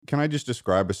can I just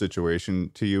describe a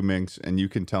situation to you, Minx, and you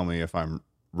can tell me if I'm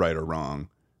right or wrong.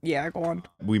 Yeah, go on.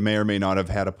 We may or may not have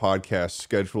had a podcast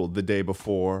scheduled the day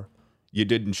before. You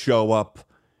didn't show up,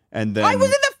 and then I was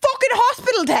in the fucking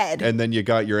hospital, Ted. and then you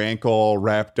got your ankle all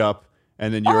wrapped up,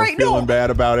 and then you All were right, feeling no.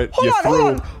 bad about it. Hold You on, threw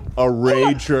hold a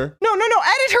rager. No,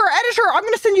 editor. I'm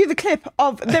gonna send you the clip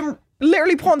of them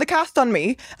literally putting the cast on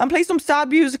me and play some sad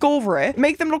music over it.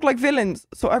 Make them look like villains,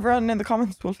 so everyone in the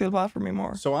comments will feel bad for me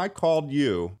more. So I called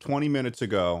you 20 minutes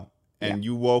ago, and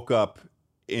you woke up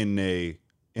in a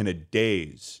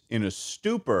daze, in a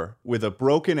stupor, with a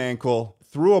broken ankle,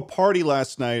 threw a party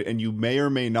last night, and you may or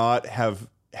may not have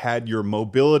had your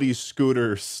mobility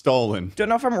scooter stolen. Don't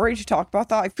know if I'm ready to talk about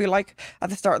that. I feel like at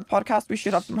the start of the podcast we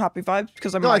should have some happy vibes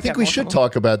because No, I think we should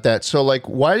talk about that. So, like,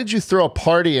 why did you throw a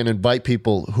party and invite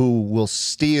people who will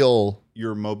steal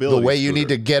Your mobility the way you scooter. need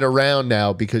to get around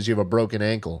now because you have a broken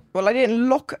ankle? Well, I didn't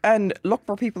look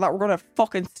for people that were gonna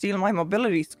fucking steal my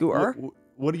mobility scooter.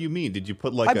 What do you mean? Did you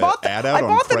put like I an bought ad I out on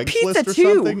bought them Craigslist pizza or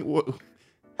too. something?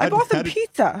 I bought them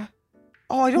pizza.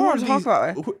 Oh, I don't want to talk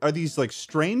about it. Are these like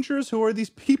strangers? Who are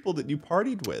these people that you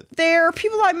partied with? They're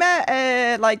people I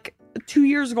met like 2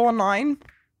 years ago online.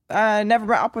 Never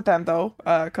met up with them though,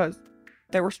 because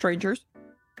they were strangers.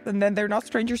 And then they're not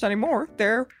strangers anymore.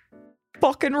 They're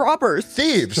fucking robbers.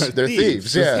 They're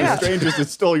thieves. Yeah. Yeah. Strangers that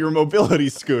stole your mobility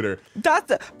scooter.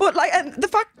 That's it. But like, and the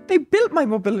fact they built my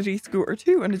mobility scooter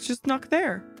too, and it's just not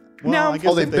there. Well, now, I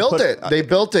guess They if built put- it. They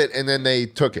built it and then they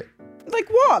took it. like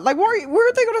what? Like where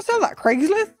are they gonna sell that?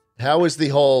 Craigslist? How was the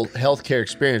whole healthcare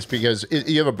experience? Because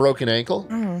you have a broken ankle.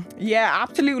 Yeah,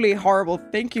 absolutely horrible.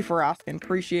 Thank you for asking.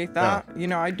 Appreciate that. You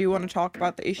know, I do want to talk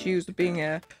about the issues of being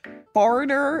a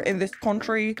foreigner in this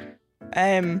country.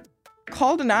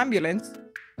 Called an ambulance.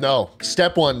 No.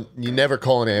 Step one: you never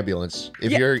call an ambulance.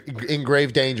 If Yeah. you're in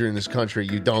grave danger in this country,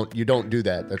 you don't do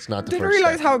that. That's not the Didn't first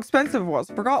realize step. how expensive it was.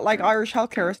 Forgot like Irish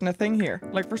healthcare isn't a thing here.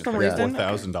 Like for some reason.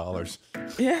 $4,000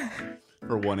 Yeah.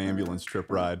 for one ambulance trip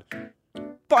ride.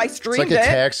 But I It's streamed like a it.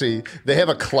 taxi. They have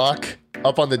a clock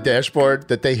up on the dashboard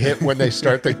that they hit when they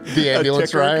start the A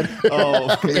ambulance ticker? ride.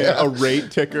 Oh, yeah, a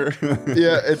rate ticker.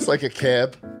 Yeah, it's like a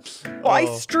cab. But I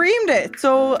streamed it.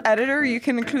 So editor, you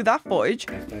can include that footage.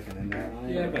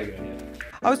 Yeah, very good, yeah.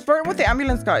 I was flirting with the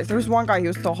ambulance guys. There was one guy who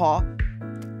was so hot.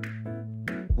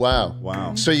 Wow.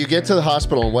 Wow. So you get to the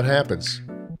hospital and what happens?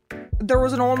 There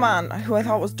was an old man who I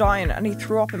thought was dying and he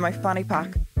threw up in my fanny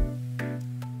pack.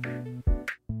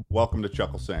 Welcome to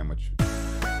Chuckle Sandwich.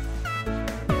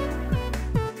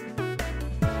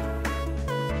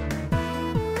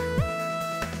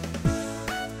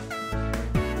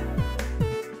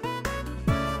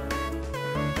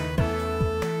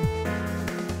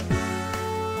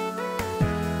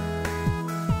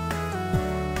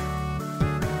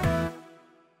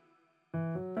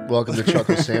 Welcome to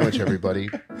Chuckle Sandwich, everybody.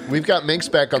 We've got Minx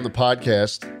back on the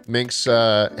podcast. Minx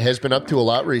has been up to a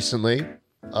lot recently.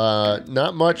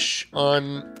 Not much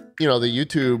on, the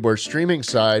YouTube or streaming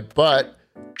side, but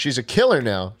she's a killer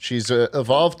now. She's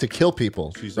evolved to kill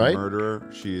people. She's right? a murderer.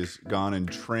 She has gone and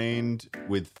trained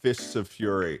with fists of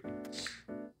fury.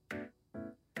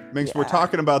 Minx, we're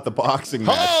talking about the boxing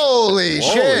match. Holy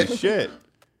shit! Holy shit.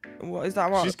 What is that?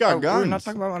 What? She's got We're guns. not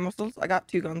talking about my muscles. I got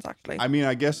 2 guns actually. I mean,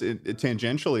 I guess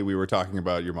tangentially we were talking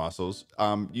about your muscles.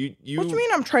 What do you mean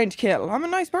I'm trained to kill? I'm a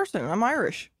nice person. I'm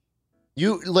Irish.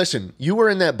 You were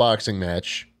in that boxing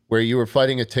match where you were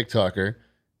fighting a TikToker,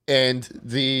 and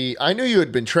I knew you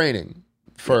had been training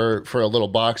for a little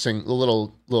boxing, a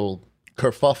little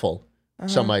kerfuffle,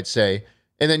 some might say,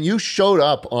 and then you showed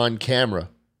up on camera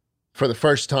for the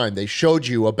first time. They showed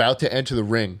you about to enter the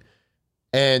ring,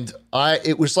 and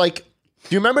it was like,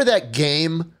 do you remember that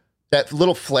game, that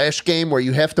little flash game where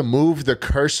you have to move the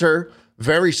cursor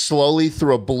very slowly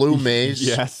through a blue maze?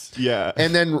 Yes, yeah.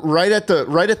 And then right at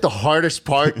the hardest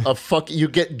part of you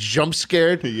get jump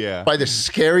scared Yeah. by the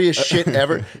scariest shit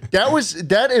ever.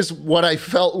 That is what I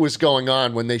felt was going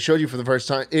on when they showed you for the first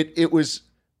time. It was,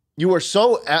 you were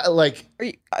so Are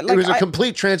you, it was a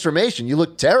complete transformation. You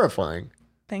looked terrifying.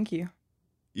 Thank you.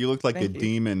 You look like Thank a you.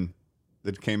 demon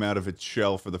that came out of its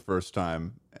shell for the first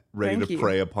time, ready Thank to you.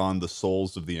 prey upon the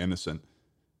souls of the innocent.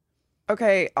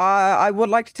 Okay, I would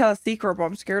like to tell a secret, but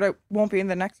I'm scared I won't be in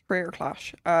the next prayer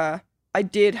clash. I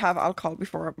did have alcohol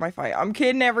before my fight. I'm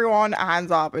kidding everyone. Hands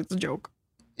up. It's a joke.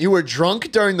 You were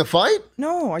drunk during the fight?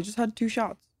 No, I just had 2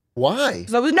 shots. Why?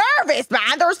 Because I was nervous,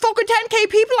 man. There was fucking 10K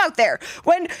people out there.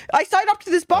 When I signed up to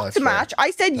this boxing fair. match,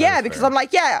 I said yeah, because I'm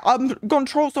like, yeah, I'm going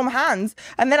to throw some hands.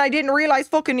 And then I didn't realize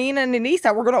fucking Nina and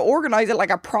Anissa were going to organize it like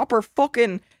a proper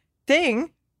fucking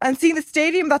thing. And seeing the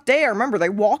stadium that day, I remember they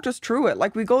walked us through it.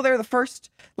 Like we go there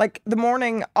the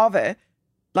morning of it,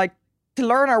 like to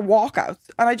learn our walkouts,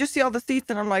 and I just see all the seats,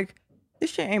 and I'm like,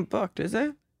 this shit ain't booked, is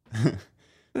it?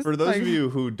 This For is those like- of you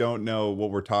who don't know what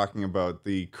we're talking about,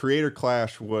 the Creator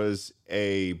Clash was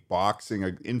an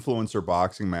influencer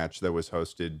boxing match that was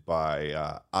hosted by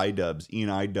Ian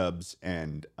iDubbbz,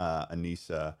 and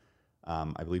Anissa,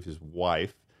 I believe his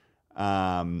wife.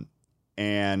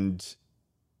 And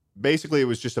basically it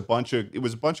was just a bunch of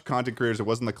content creators. It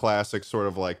wasn't the classic sort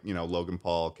of like, Logan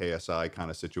Paul, KSI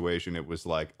kind of situation. It was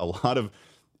like a lot of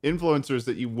influencers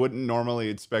that you wouldn't normally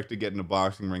expect to get in a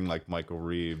boxing ring, like Michael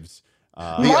Reeves. The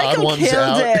odd Michael ones killed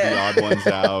out. it. The odd ones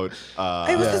out.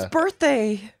 It was Yeah. his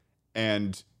birthday.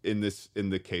 And in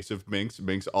the case of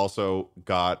Minx also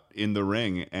got in the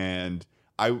ring, and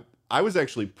I was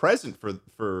actually present for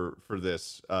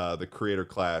this the Creator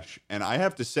Clash, and I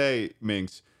have to say,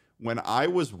 Minx, when I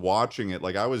was watching it,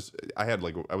 like I was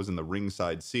in the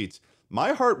ringside seats,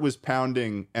 my heart was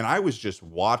pounding, and I was just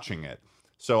watching it.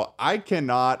 So I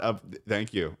cannot.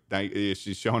 Thank you.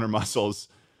 She's showing her muscles.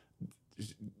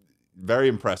 Very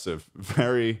impressive.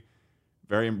 Very.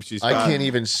 She's. I can't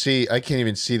even see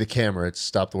the camera. It's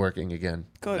stopped working again.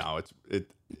 Good. No, You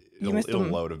it'll missed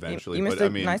him. load eventually. You missed but a I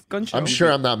mean, nice gunshot. I'm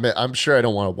sure I'm not. I'm sure I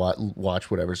don't want to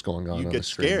watch whatever's going on. you'd on get the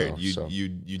screen, scared. though,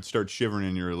 You'd start shivering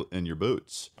in your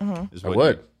boots. Is I what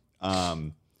would.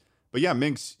 But yeah,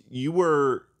 Minx,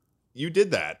 you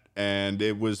did that, and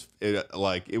it was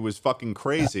fucking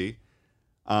crazy.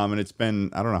 And it's been,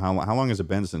 I don't know how long has it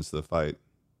been since the fight?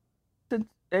 Since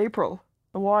April,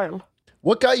 a while.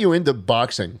 What got you into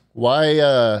boxing? Why?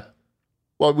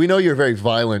 Well, we know you're a very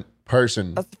violent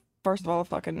person, That's first of all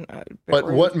fucking. Bit but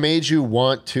rude. what made you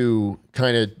want to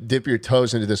kind of dip your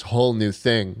toes into this whole new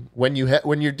thing when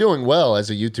you're doing well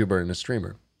as a YouTuber and a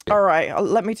streamer? All right,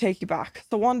 let me take you back.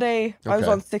 So one day I was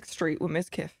Okay. on 6th Street with Miss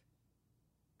Kiff,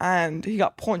 and he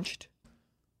got punched,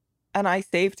 and I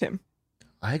saved him.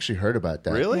 I actually heard about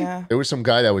that. Really? Yeah. There was some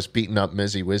guy that was beating up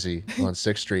Mizzy Wizzy on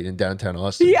 6th Street in downtown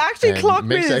Austin. He actually and clocked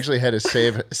Mix Miz. actually had to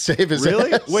save his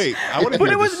Really? ass. Wait, I want to But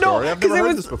hear it was this story. no, I've 'cause never it heard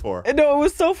was- this before. No, it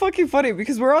was so fucking funny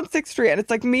because we're on 6th Street and it's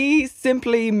like me,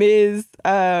 Simply, Miz,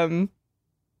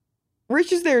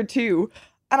 Rich is there too.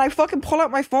 And I fucking pull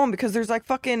out my phone because there's like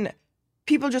fucking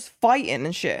people just fighting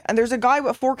and shit. And there's a guy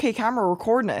with a 4K camera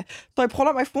recording it. So I pull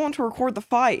out my phone to record the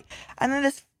fight. And then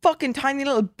this fucking tiny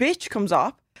little bitch comes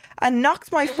up and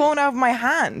knocks my phone out of my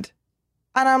hand.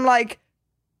 And I'm like,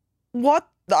 what?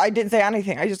 I didn't say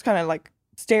anything. I just kind of like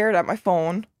stared at my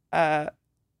phone.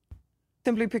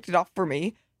 Simply picked it up for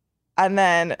me. And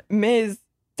then Miz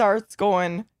starts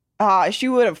going, she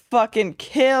would have fucking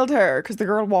killed her because the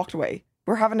girl walked away.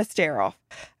 We're having a stare off.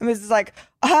 And Miz is like,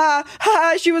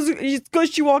 it's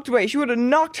good she walked away. She would have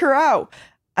knocked her out.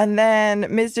 And then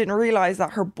Miz didn't realize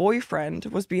that her boyfriend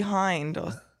was behind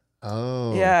us.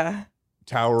 Oh. Yeah.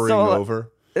 Towering So-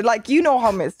 over. Like, you know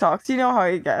how Miz talks. You know how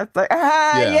he gets. Like,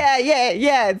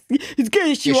 yeah. It's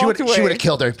good she Yeah, walked away. she would have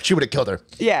killed her. She would have killed her.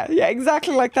 Yeah,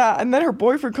 exactly like that. And then her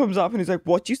boyfriend comes up and he's like,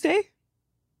 "What'd you say?"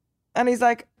 And he's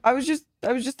like, I was just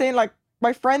saying, like,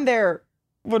 my friend there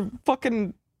would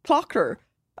fucking clock her."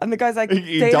 And the guy's like,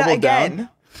 He "Say that doubled down?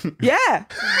 again." Yeah.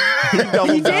 He doubled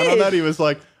He down on did. that. He was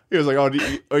like,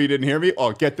 "Oh, you didn't hear me?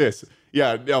 Oh, get this.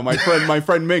 Yeah, no, my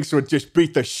friend Minx would just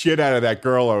beat the shit out of that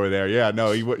girl over there. Yeah,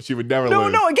 no, she would never No,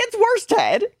 lose." it gets worse,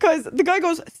 Ted, because the guy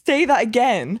goes, "Say that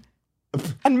again,"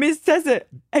 and Miz says it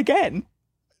again.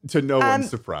 To no And one's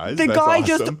surprise. The That's guy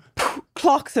awesome. just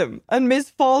clocks him, and Miz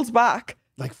falls back.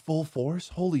 Like full force?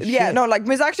 Holy shit. Yeah, no, like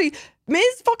Miz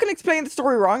fucking explained the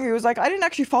story wrong. He was like, "I didn't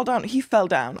actually fall down. He fell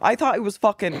down. I thought he was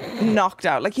fucking knocked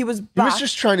out. Like he was He back. was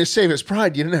just trying to save his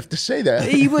pride. You didn't have to say that.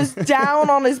 He was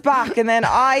down on his back, and then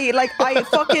I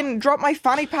fucking dropped my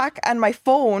fanny pack and my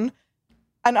phone,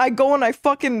 and I go and I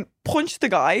fucking punch the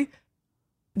guy.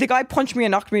 The guy punched me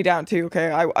and knocked me down too.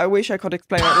 Okay, I wish I could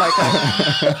explain it like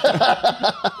that.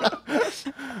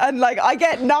 And like I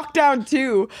get knocked down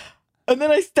too. And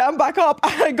then I stand back up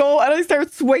and I go and I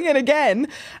start swinging again.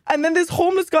 And then this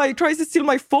homeless guy tries to steal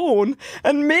my phone,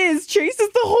 and Miz chases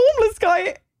the homeless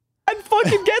guy and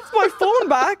fucking gets my phone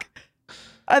back.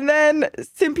 And then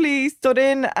Simply stood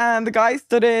in, and the guy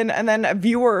stood in, and then a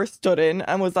viewer stood in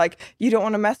and was like, "You don't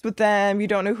want to mess with them. You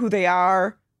don't know who they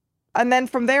are." And then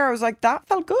from there, I was like, that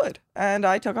felt good. And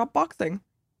I took up boxing.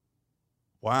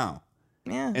 Wow.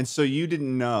 Yeah. And so you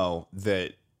didn't know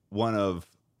that one of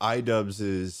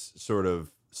iDubbbz's sort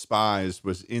of spies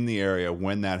was in the area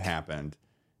when that happened,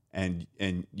 and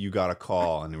you got a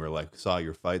call and they were like, "Saw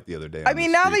your fight the other day." I on the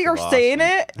mean, now that streets you're of saying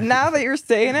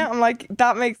Austin." it, I'm like,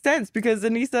 that makes sense because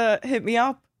Anissa hit me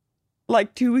up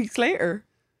like 2 weeks later.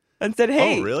 and said,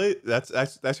 "Hey." Oh, really? That's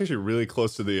actually really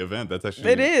close to the event. That's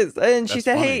actually It is. And she that's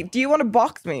said, funny. "Hey, do you want to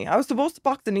box me?" I was supposed to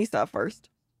box Anissa at first,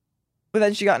 but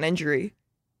then she got an injury.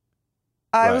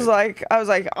 I was like,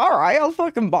 all right, I'll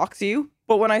fucking box you.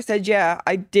 But when I said yeah,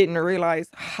 I didn't realize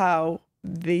how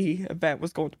the event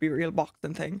was going to be a real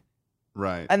boxing thing.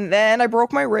 Right. And then I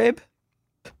broke my rib.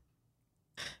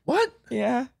 What?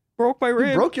 Yeah, broke my You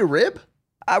rib. broke your rib?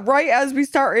 Right as we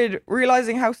started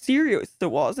realizing how serious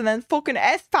it was, and then fucking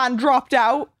S-Fan dropped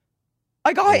out.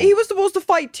 He was supposed to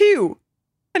fight too,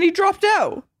 and he dropped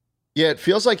out. Yeah, it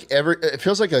feels like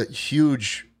a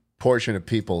huge portion of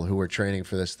people who were training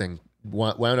for this thing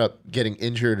wound up getting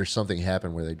injured or something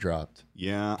happened where they dropped.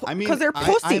 Yeah, I mean, 'Cause they're I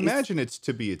pussies. imagine it's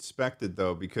to be expected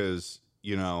though, because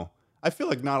I feel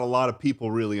like not a lot of people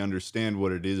really understand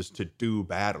what it is to do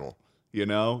battle.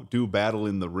 Do battle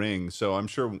in the ring. So I'm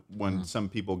sure when some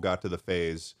people got to the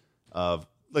phase of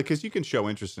like, because you can show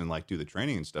interest in like do the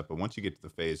training and stuff, but once you get to the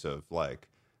phase of like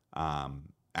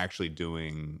actually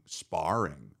doing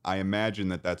sparring, I imagine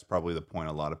that's probably the point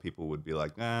a lot of people would be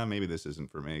like, maybe this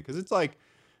isn't for me, because it's like,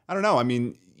 I don't know. I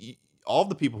mean, all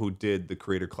the people who did the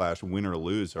Creator Clash, win or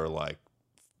lose, are like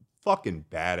fucking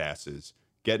badasses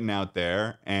getting out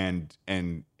there and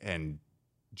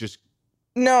just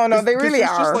No, they really it's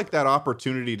are. just like that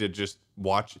opportunity to just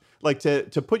watch, like to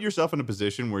put yourself in a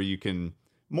position where you can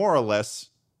more or less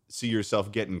see yourself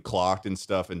getting clocked and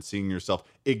stuff, and seeing yourself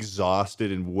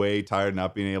exhausted and way tired, and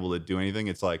not being able to do anything.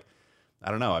 It's like, I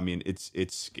don't know. I mean, it's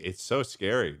so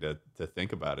scary to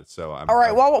think about it. So All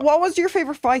right, what was your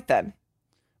favorite fight then?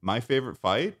 My favorite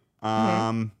fight?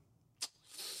 I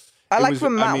liked was-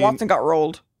 when Matt Watson got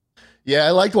rolled. Yeah,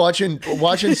 I liked watching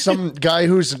some guy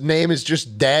whose name is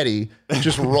just Daddy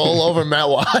just roll over Matt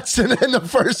Watson in the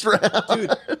first round.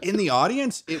 Dude, in the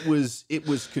audience, it was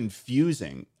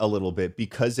confusing a little bit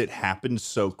because it happened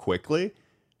so quickly.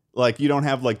 Like, you don't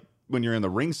have, like, when you're in the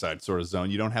ringside sort of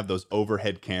zone, you don't have those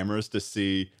overhead cameras to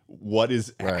see what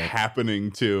is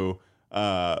happening to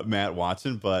Matt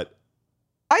Watson. But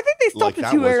I think they stopped it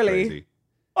too early. Crazy.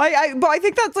 But I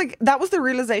think that was the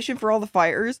realization for all the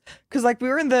fighters, because like we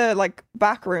were in the like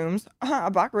back rooms,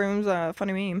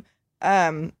 funny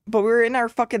meme. But we were in our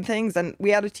fucking things and we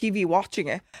had a TV watching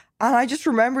it, and I just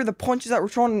remember the punches that were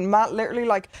thrown, and Matt literally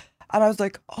like, and I was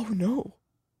like, oh no.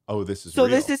 Oh, this is so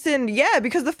real. this isn't, yeah,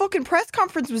 because the fucking press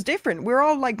conference was different. We were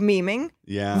all like memeing,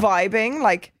 vibing,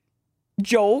 like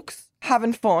jokes,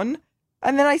 having fun,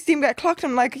 and then I see him get clocked.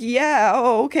 I'm like, yeah,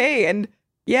 oh okay, and.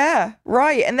 Yeah,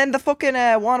 right. And then the fucking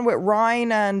one with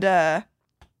Ryan and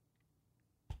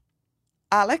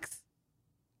Alex.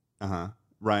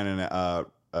 Ryan and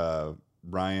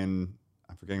Ryan,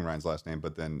 I'm forgetting Ryan's last name,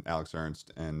 but then Alex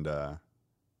Ernst and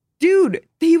dude,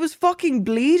 he was fucking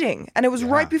bleeding, and it was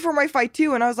right before my fight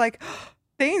too, and I was like,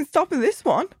 they ain't stopping this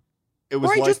one. It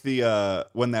was like the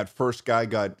when that first guy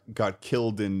got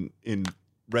killed in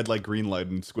Red Light Green Light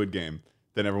in Squid Game.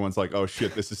 Then everyone's like, oh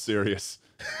shit, this is serious.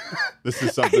 This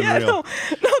is something real. No,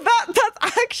 that's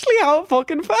actually how it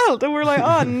fucking felt. And we're like,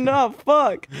 oh no,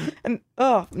 fuck. And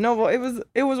oh no, but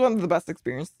it was one of the best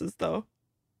experiences though.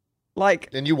 Like,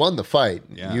 and you won the fight.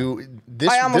 Yeah.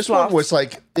 This one was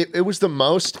like it was the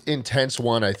most intense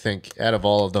one, I think, out of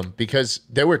all of them, because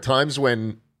there were times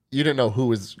when you didn't know who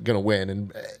was gonna win.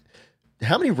 And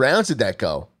how many rounds did that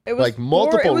go? It was like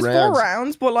multiple rounds. 4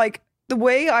 rounds, but like the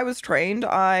way I was trained,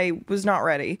 I was not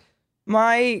ready.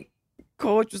 My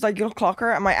coach was like, you'll clock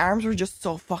her, and my arms were just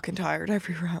so fucking tired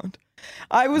every round.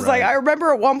 I was like, I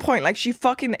remember at one point, like, she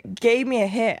fucking gave me a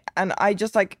hit, and I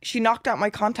just like, she knocked out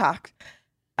my contact,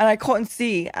 and I couldn't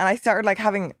see, and I started like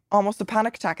having almost a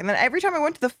panic attack. And then every time I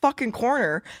went to the fucking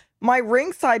corner, my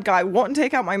ringside guy wouldn't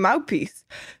take out my mouthpiece,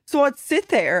 so I'd sit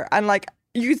there and like,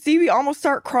 you could see me almost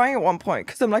start crying at one point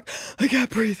because I'm like, I can't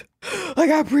breathe.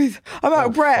 I'm out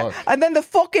of breath. Fuck. And then the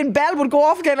fucking bell would go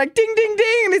off again, like ding, ding,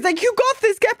 ding. And he's like, you got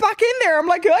this, get back in there. I'm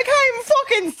like, I can't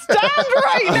even fucking stand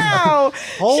right now.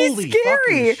 Holy She's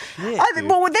scary. fucking shit, But dude.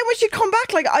 then when she'd come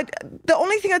back, like, the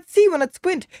only thing I'd see when I'd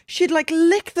squint, she'd like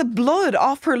lick the blood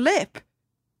off her lip.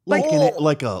 Like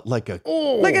Like- an Like an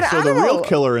so the animal. real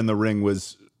killer in the ring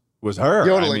was her.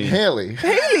 Yodeling Haley.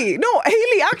 Haley. No,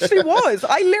 Haley actually was.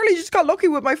 I literally just got lucky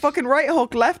with my fucking right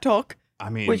hook, left hook. I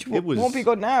mean, Which it was won't be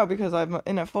good now because I'm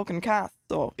in a fucking cast.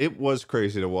 So It was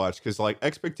crazy to watch because like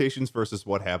expectations versus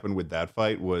what happened with that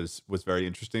fight was very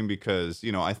interesting because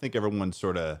I think everyone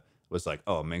sort of was like,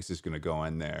 oh, Minx is gonna go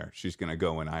in there, she's gonna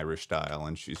go in Irish style,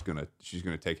 and she's gonna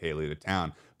take Haley to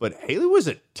town. But Haley was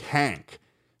a tank.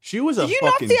 She was a did you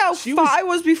fucking. not see how fat I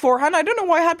was beforehand? I don't know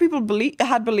why people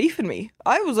had belief in me.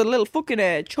 I was a little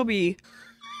fucking chubby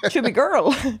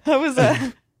girl. I was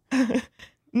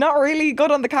not really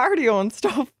good on the cardio and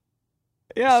stuff.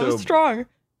 Yeah, it was So, strong. But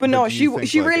but no, do you think,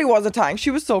 she like- really was a tank. She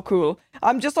was so cool.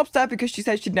 I'm just upset because she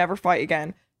said she'd never fight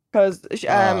again. Because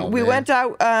Oh, we man. went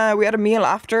out, we had a meal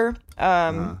after.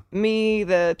 Uh-huh. Me,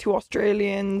 the 2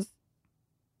 Australians,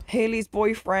 Haley's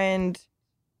boyfriend,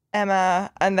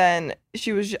 Emma, and then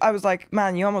I was like,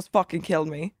 man, you almost fucking killed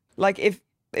me. Like, if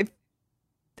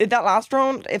in that last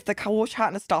round, if the coach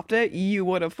hadn't have stopped it, you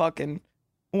would have fucking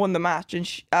won the match. And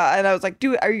and I was like,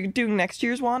 are you doing next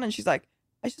year's one? And she's like,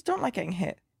 I just don't like getting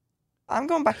hit. I'm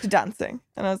going back to dancing.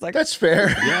 And I was like, That's fair.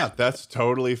 Yeah, that's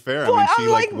totally fair. But I mean, she I'm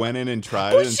like like, went in and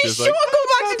tried but it, and she she's should go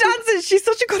back to dancing. She's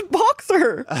such a good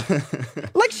boxer.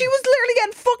 Like, she was literally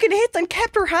getting fucking hits and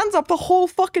kept her hands up the whole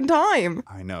fucking time.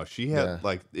 I know she had Yeah.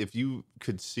 like, if you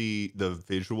could see the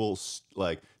visuals,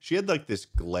 like she had like this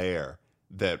glare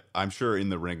that I'm sure in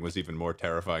the ring was even more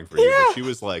terrifying for you. Yeah. But she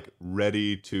was like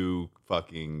ready to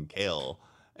fucking kill,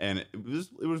 and it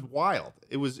was wild.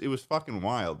 It was fucking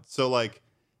wild. So like,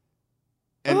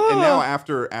 and now Ugh.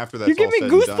 after that's You give all me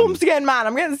said and done- goosebumps again, man.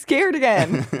 I'm getting scared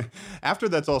again. after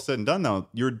that's all said and done, though,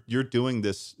 you're doing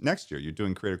this next year. You're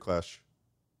doing Creator Clash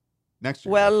next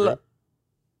year. Well, right?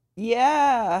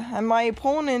 Yeah, and my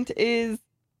opponent is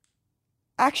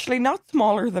actually not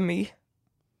smaller than me.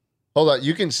 Hold on,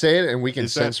 you can say it and we can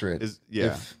Is that- censor it.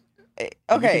 yeah. If-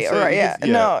 Okay, can all say- right, you yeah. can-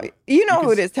 yeah. No, you know You who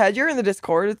can it is, Ted. You're in the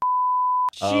Discord. It's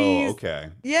Oh, she's okay.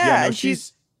 yeah, no, and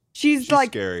she's she's like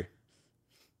scary.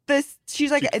 this. She's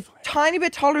like She a can fight. tiny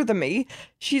bit taller than me.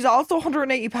 She's also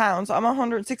 180 pounds. I'm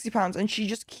 160 pounds, and she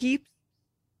just keeps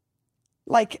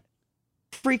like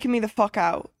freaking me the fuck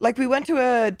out. Like, we went to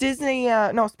a Disney.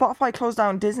 No, Spotify closed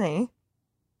down Disney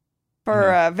for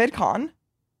VidCon.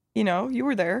 You know, you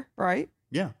were there, right?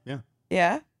 Yeah, yeah.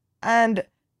 Yeah. And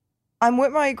I'm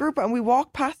with my group and we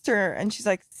walk past her and she's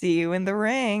like, see you in the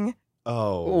ring.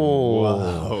 Oh,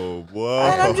 Oh. whoa.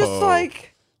 And I'm just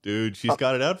like, dude, she's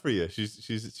got it out for you.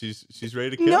 She's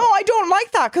ready to kill. no, I don't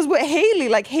like that. Because with Haley,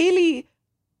 like, Haley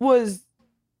was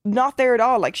not there at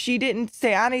all. Like, she didn't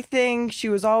say anything. She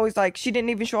was always like, she didn't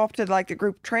even show up to like the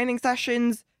group training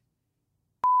sessions.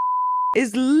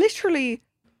 Is literally,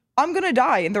 I'm going to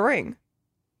die in the ring.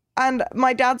 And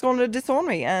my dad's going to disown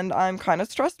me. And I'm kind of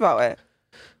stressed about it.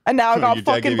 And now I got Your dad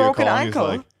fucking gave you a broken call and he was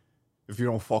ankle. like, if you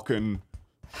don't fucking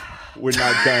win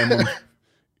that game,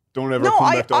 don't ever No, come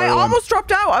I back to Ireland. almost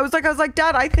dropped out. I was like,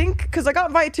 Dad, I think, because I got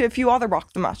invited to a few other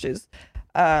boxing matches,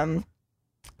 and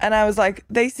I was like,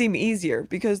 they seem easier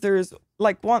because there's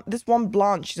like this one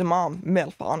blonde, she's a mom,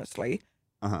 MILF, honestly,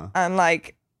 Uh-huh. and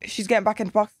like she's getting back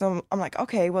into boxing. I'm like,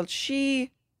 okay, well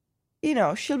she, you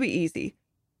know, she'll be easy.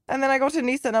 And then I go to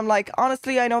Nisa and I'm like,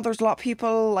 honestly, I know there's a lot of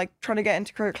people like trying to get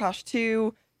into Career Clash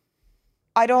too.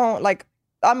 I don't like.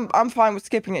 I'm fine with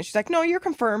skipping it. She's like, no, you're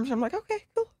confirmed. I'm like, okay,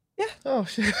 cool. Yeah. oh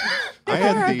shit. I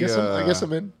had I the, guess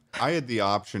I'm in. I had the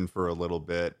option for a little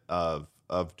bit of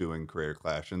doing Creator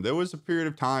Clash, and there was a period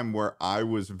of time where I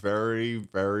was very,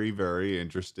 very, very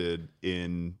interested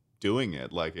in doing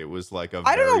it. Like, it was like a.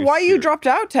 I don't very know why you serious- dropped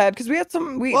out, Ted, because we had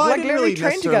we Well, I like didn't literally really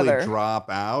trained necessarily together. drop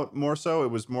out. More so,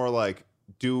 it was more like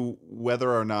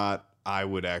whether or not I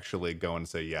would actually go and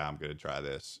say, yeah, I'm going to try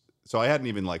this. So I hadn't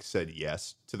even like said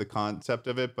yes to the concept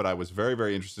of it, but I was very,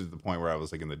 very interested to the point where I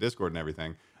was like in the Discord and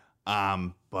everything.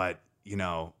 But you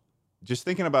know, just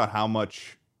thinking about how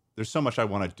much there's so much I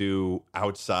want to do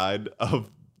outside of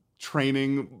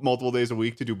training multiple days a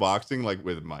week to do boxing, like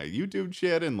with my YouTube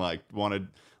shit, and like wanted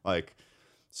like.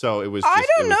 So it was. I just-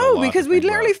 don't it was a know lot to because we think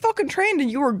about. literally fucking trained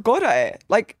and you were good at it.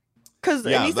 Like, because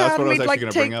Yeah, Anissa that's had what I was me actually like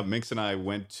going to take. bring up. Minx and I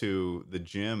went to the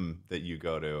gym that you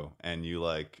go to, and you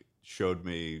like showed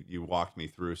me, you walked me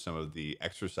through some of the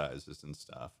exercises and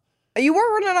stuff. You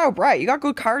were running out bright. You got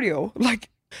good cardio. Like,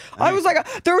 I Thanks. was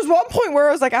like, there was one point where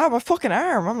I was like, I have a fucking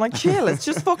arm. I'm like, chill. It's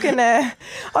just fucking. I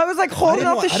was like holding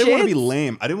off the I didn't want to be shit.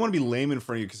 lame. I didn't want to be lame in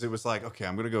front of you because it was like, okay,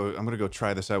 I'm gonna go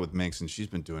try this out with Minx, and she's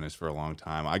been doing this for a long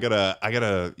time. I gotta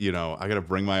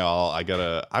bring my all.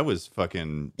 I was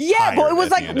fucking Yeah, but tired it was at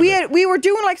the like end of it. we were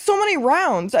doing like so many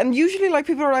rounds, and usually like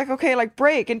people are like, okay, like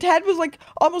break, and Ted was like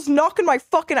almost knocking my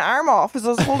fucking arm off as I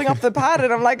was holding up the pad,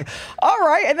 and I'm like, all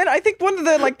right, and then I think one of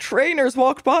the like trainers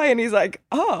walked by, and he's like,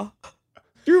 oh,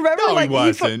 do you remember? No, like, he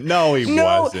wasn't. No, he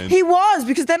wasn't. he was,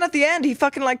 because then at the end he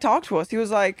fucking like talked to us. He was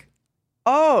like,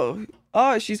 oh,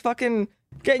 she's fucking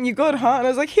getting you good, huh? And I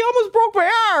was like, he almost broke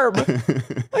my arm.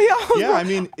 He almost Yeah, broke- I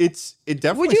mean, it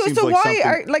definitely would you? seems So like why something.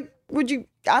 are like? Would you?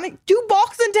 Do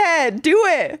boxing, Ted? Do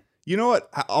it. You know what?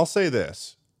 I'll say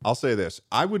this.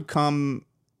 I would come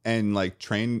and like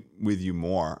train with you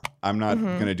more. I'm not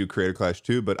Mm-hmm. gonna do Creator Clash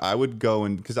 2, but I would go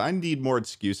and because I need more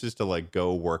excuses to like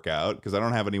go work out because I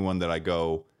don't have anyone that I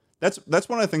go That's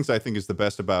one of the things I think is the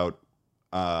best about,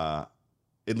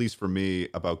 at least for me,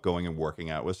 about going and working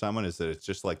out with someone, is that it's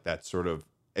just like that sort of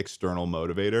external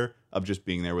motivator of just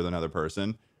being there with another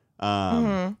person.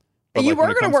 But You like, when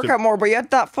were it going to comes work out more, but you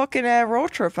had that fucking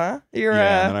road trip, huh? You're,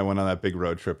 yeah, and then I went on that big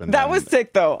road trip, and that then, was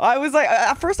sick, though. I was like,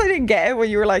 at first I didn't get it when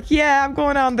you were like, yeah, I'm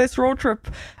going on this road trip.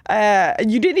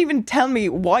 And you didn't even tell me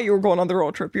why you were going on the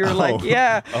road trip. You were like,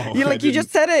 yeah. You just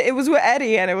said it. It was with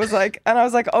Eddie, and it was like, and I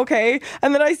was like, okay.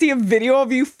 And then I see a video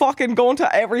of you fucking going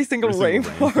to every single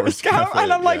rainforest camp,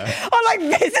 and I'm like,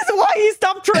 this is why you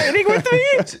stopped training with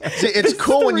me. See, it's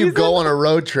cool when you go on a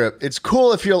road trip. It's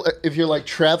cool if you're like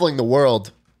traveling the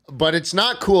world. But it's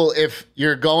not cool if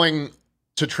you're going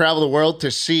to travel the world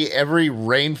to see every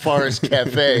rainforest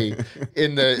cafe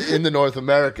in the North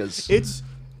Americas. It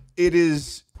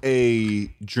is a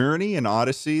journey, an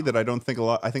odyssey that I think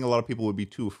a lot of people would be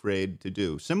too afraid to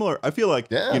do. Similar, I feel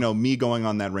like me going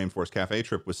on that rainforest cafe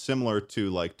trip was similar to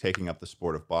like taking up the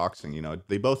sport of boxing. You know,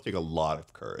 they both take a lot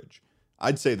of courage.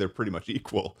 I'd say they're pretty much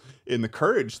equal in the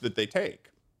courage that they take.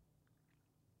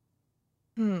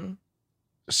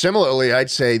 Similarly, I'd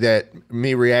say that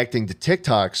me reacting to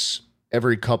TikToks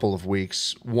every couple of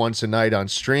weeks, once a night on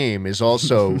stream, is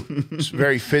also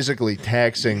very physically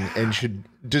taxing and should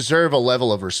deserve a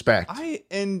level of respect.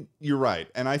 And you're right,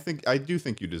 and I do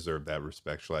think you deserve that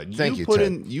respect, Schley. Thank you,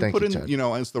 Ted. You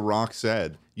know, as The Rock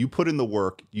said, you put in the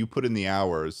work, you put in the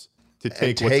hours to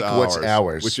take what's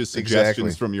ours, which is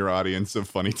suggestions from your audience of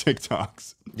funny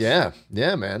TikToks. Yeah,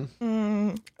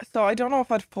 man. So I don't know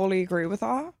if I'd fully agree with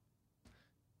that.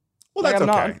 Well, that's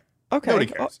okay. Okay. Nobody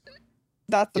cares.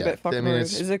 That's a bit fucking rude.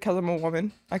 Is it because I'm a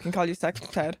woman? I can call you sex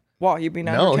Ted. What, you being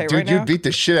no, okay dude, right now? you'd beat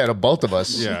the shit out of both of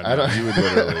us. Yeah, you would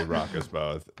literally rock us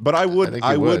both. But I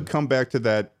would come back to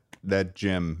that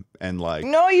gym and like.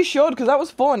 No, you should, because that was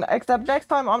fun. Except next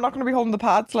time I'm not going to be holding the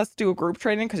pads. Let's do a group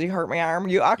training because you hurt my arm.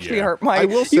 You actually hurt my.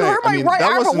 You hurt my right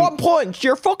arm at one punch.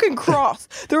 You're fucking cross.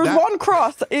 There was one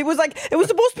cross. It was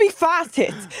supposed to be fast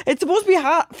hits. It's supposed to be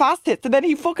fast hits, and then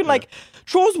he fucking like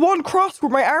throws one cross where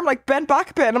my arm like bent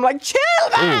back a bit, and I'm like, chill,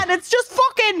 man. It's just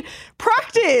fucking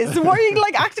practice. Why are you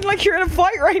like acting like you're in a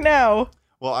fight right now?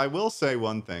 Well, I will say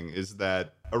one thing is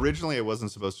that originally it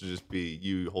wasn't supposed to just be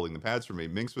you holding the pads for me.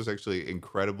 Minx was actually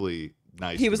incredibly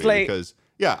nice. He was late because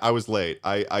I was late.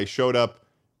 I showed up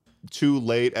too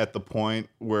late at the point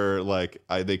where like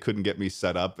they couldn't get me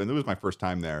set up, and it was my first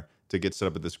time there to get set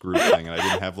up at this group thing, and I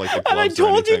didn't have like the gloves. And I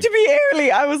told you to be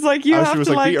early. I was like, she was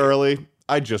like, be early.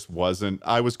 I just wasn't.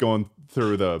 I was going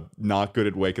through the not good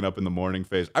at waking up in the morning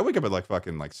phase. I wake up at like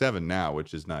fucking like 7 now,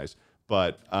 which is nice.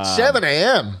 But 7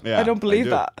 a.m. Yeah, I don't believe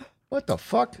that. What the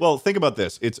fuck? Well, think about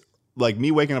this. It's like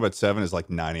me waking up at 7 is like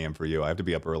 9 a.m. for you. I have to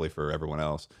be up early for everyone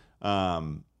else. But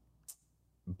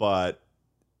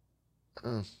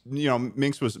you know,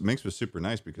 Minx was super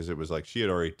nice because it was like she had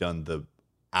already done the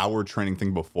hour training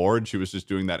thing before, and she was just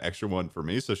doing that extra one for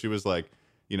me. So she was like,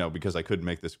 you know, because I couldn't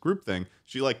make this group thing,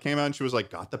 she like came out and she was like,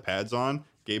 got the pads on,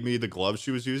 gave me the gloves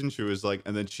she was using. She was like,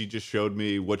 and then she just showed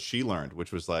me what she learned,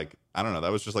 which was like, I don't know,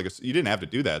 that was just like, you didn't have to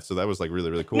do that. So that was like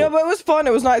really, really cool. No, but it was fun.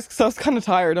 It was nice because I was kind of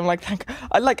tired. I'm like,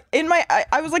 I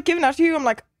was like giving that to you. I'm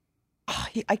like,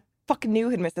 I fucking knew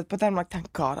he'd missed it. But then I'm like,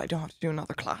 thank God I don't have to do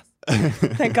another class.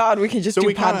 Thank God we can just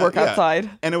do pad work outside.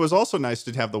 And it was also nice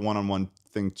to have the one-on-one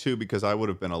thing too, because I would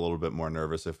have been a little bit more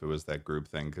nervous if it was that group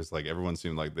thing, because like everyone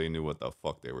seemed like they knew what the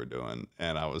fuck they were doing,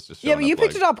 and I was just but you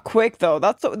picked it up quick though.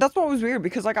 That's what was weird,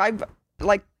 because like I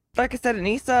said,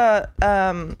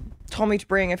 Anissa told me to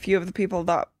bring a few of the people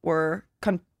that were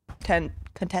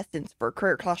contestants for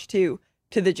Career Clash 2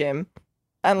 to the gym,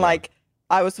 and like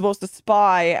I was supposed to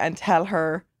spy and tell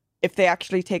her if they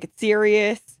actually take it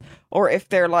serious, or if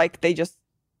they're like, they just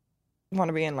want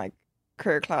to be in like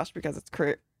Career Clash because it's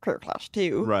Career Clash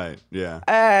 2. Right, yeah.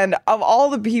 And of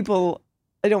all the people,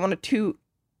 I don't want to toot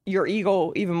your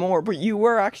ego even more, but you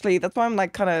were actually, that's why I'm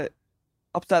like kind of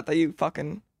upset that you're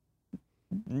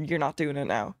not doing it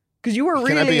now. Because you were really...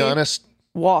 Can I be honest?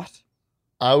 What?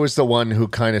 I was the one who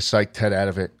kind of psyched Ted out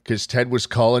of it, because Ted was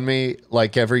calling me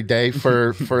like every day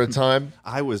for a time.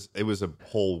 It was a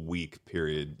whole week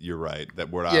period. You're right.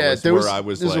 It was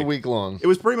a week long. It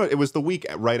was pretty much, it was the week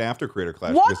right after Creator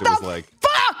Clash. What because it was like,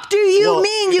 fuck do you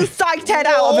mean you psyched Ted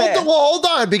out of it? Well, hold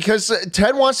on, because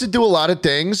Ted wants to do a lot of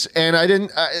things, and I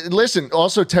didn't listen.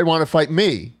 Also, Ted wanted to fight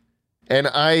me. and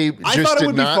I just thought it did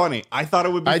would not. be funny. I thought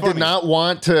it would be I funny. did not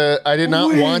want to. I did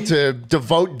not want to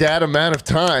devote that amount of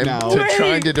time to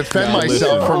trying to defend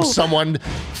myself from someone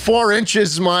 4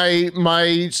 inches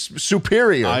my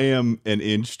superior. I am an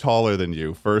inch taller than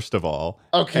you, first of all.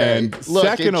 Okay. And Look,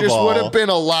 second it of just all, would have been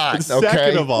a lot. Okay.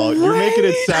 Second of all, you're making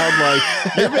it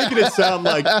sound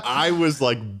like I was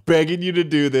like begging you to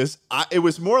do this. It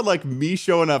was more like me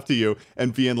showing up to you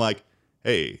and being like,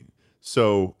 "Hey,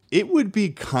 so it would be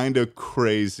kind of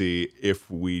crazy if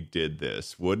we did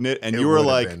this, wouldn't it?" And you were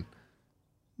like,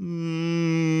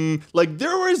 like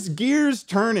there was gears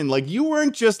turning. Like you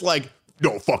weren't just like,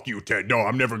 "No, fuck you, Ted. No,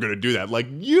 I'm never gonna do that." Like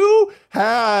you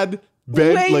had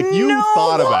been,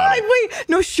 thought about it. Wait,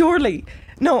 no, surely.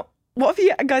 No, what if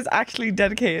you guys actually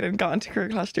dedicated and got into career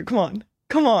class 2? Come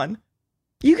on.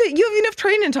 You have enough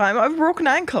training time. I have a broken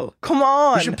ankle. Come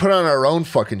on. We should put on our own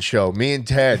fucking show. Me and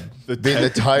Ted being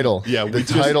the title. Yeah, the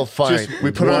title fight.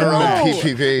 We put on our own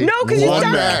PPV. No, because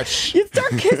you'd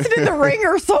start kissing in the ring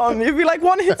or something. You'd be like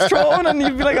one hit Strowman and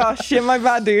you'd be like, "Oh shit, my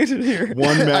bad, dude." Here.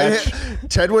 One match.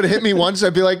 Ted would hit me once.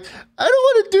 I'd be like, "I don't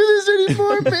want to do this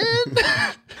anymore,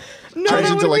 man." No, turns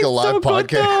that into would like be a live so good,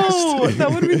 podcast. though.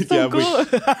 That would be so good.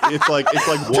 It's like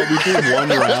what we do one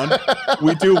round.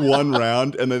 We do one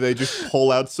round, and then they just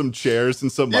pull out some chairs and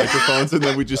some microphones, and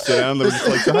then we just sit down. And they're just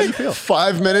like, "So how do you feel?"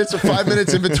 5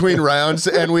 minutes in between rounds,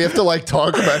 and we have to like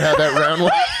talk about how that round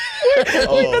went. Wait,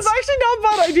 that's actually not a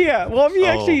bad idea. What if you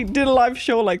actually did a live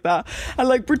show like that and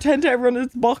like pretend to everyone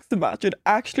it's boxing match and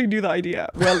actually do the idea?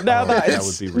 Well, now that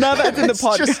would be now that's in the It's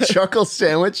podcast. just Chuckle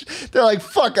Sandwich. They're like,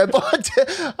 "Fuck! I thought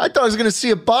I was gonna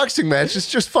see a boxing match. It's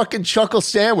just fucking Chuckle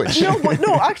Sandwich." No, but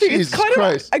no, actually, Jesus it's kind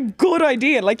Christ. of a good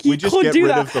idea. Like, you just could get do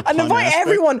rid that of the and pun invite aspect.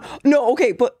 everyone. No,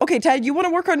 okay, but okay, Ted, you want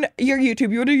to work on your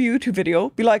YouTube? You want to do a YouTube video?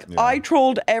 Be like, I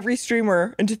trolled every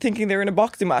streamer into thinking they're in a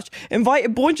boxing match. Invite a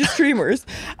bunch of streamers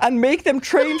and make them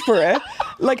train for it.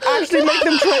 Like, actually make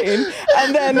them train,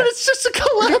 and then It's just a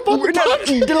collab on the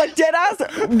podcast. they're like dead ass,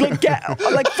 like get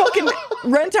like fucking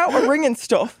rent out a ring and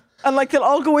stuff. And like they'll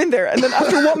all go in there, and then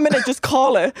after 1 minute, just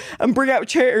call it and bring out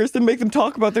chairs and make them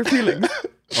talk about their feelings.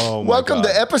 Oh my Welcome God.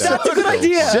 to episode That's a good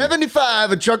idea.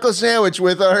 75 of Chuckle Sandwich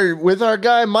with our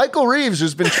guy Michael Reeves,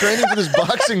 who's been training for this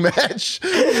boxing match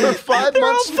for 5 They're all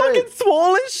months straight. fucking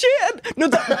swollen shit. No,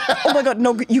 oh my god,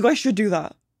 no, you guys should do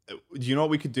that. Do you know what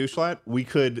we could do, Schlatt?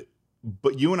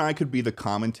 But you and I could be the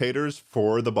commentators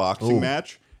for the boxing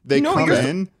match. They come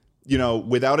in,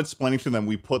 without explaining to them,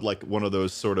 we put like one of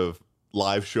those sort of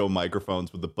live show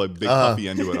microphones with the big puffy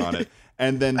end to it on it.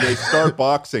 And then they start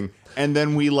boxing. And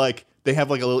then they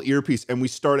have like a little earpiece and we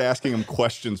start asking them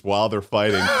questions while they're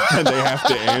fighting. And they have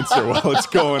to answer while it's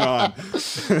going on.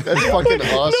 That's fucking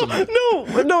awesome.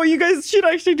 No, you guys should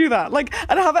actually do that. Like,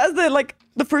 and have it as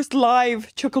the first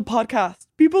live Chuckle podcast.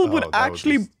 People would that would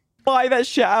actually be- buy that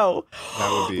shit out.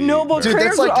 That would be No, but Dude,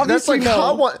 creators that's would like obviously know.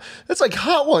 hot one. That's like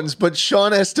Hot Ones, but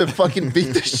Sean has to fucking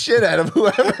beat the shit out of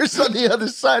whoever's on the other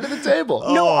side of the table.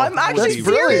 No, Oh, I'm that would actually be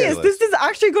serious. ridiculous. This is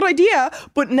actually a good idea.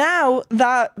 But now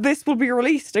that this will be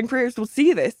released and creators will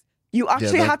see this, you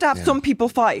actually have to have some people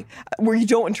fight where you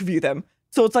don't interview them.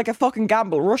 So it's like a fucking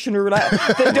gamble, Russian roulette.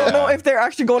 They don't know if they're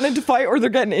actually going into fight or they're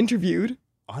getting interviewed.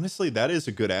 Honestly, that is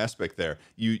a good aspect there.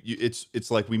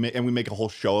 It's like we make a whole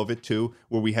show of it too,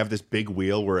 where we have this big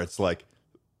wheel where it's like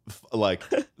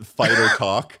fight or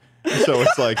talk. So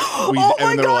it's like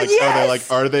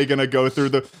are they gonna go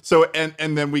through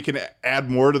and then we can add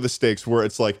more to the stakes where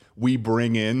it's like we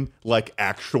bring in like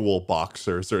actual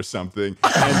boxers or something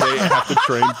and they have to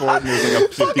train for it and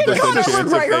there's like a 50% chance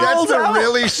of Right, failure. That's a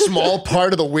really small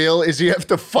part of the wheel is you have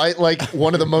to fight like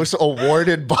one of the most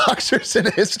awarded boxers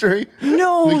in history.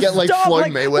 No, We get like stop.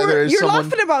 Floyd Mayweather as You're someone.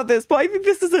 laughing about this, but I think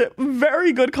this is a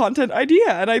very good content idea,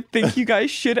 and I think you guys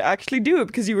should actually do it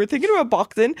because you were thinking about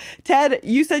boxing. Ted,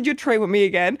 you said you'd train with me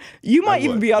again. You might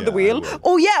even would. be on the Yeah, I wheel. would.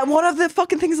 Oh yeah, one of the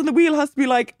fucking things on the wheel has to be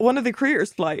like one of the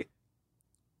creators fight.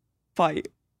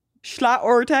 Schlatt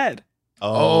or Ted.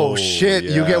 Oh shit!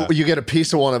 yeah. You get a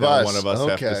piece of one of Then us. one of us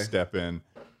have to step in.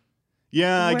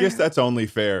 Yeah, I guess that's only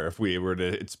fair if we were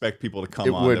to expect people to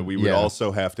come on. That we would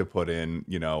also have to put in,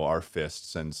 our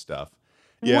fists and stuff.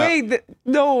 Yeah. Wait,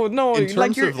 no. In terms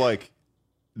like of like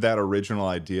that original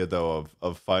idea though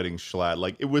of fighting Schlatt,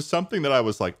 like it was something that I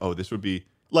was like, oh, this would be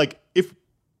like if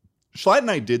Schlatt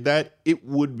and I did that, it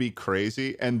would be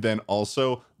crazy. And then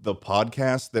also the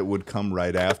podcast that would come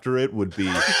right after it would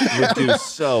do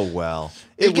so well.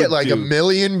 It get like 1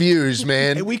 million views,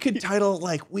 man. And we could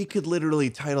literally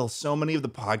title so many of the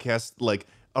podcasts like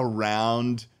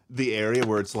around the area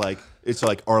where it's like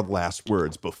our last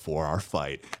words before our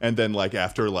fight, and then like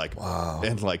after like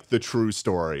and like the true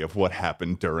story of what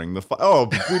happened during the fight. Oh,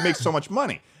 we make so much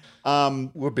money.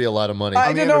 Would be a lot of money.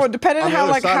 I don't know. Depending on how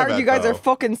like side of hard that, you guys are though-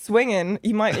 fucking swinging,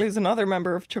 you might lose another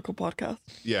member of Chuckle Podcast.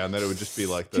 Yeah, and then it would just be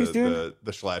like Too soon?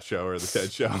 the Schlatt show or the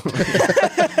Ted show.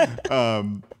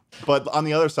 But on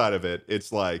the other side of it,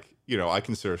 it's like, you know, I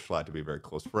consider Schlatt to be a very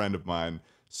close friend of mine.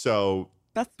 So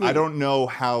That's sweet. I don't know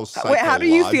how Wait, how do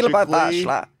you feel about that, psychologically-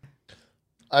 Schlatt?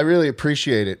 I really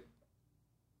appreciate it.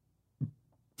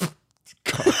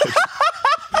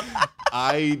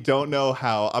 I don't know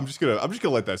how. I'm just gonna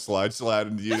let that slide,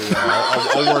 and you know,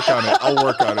 I'll work on it. I'll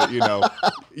work on it. You know,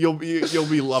 you'll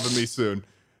be loving me soon.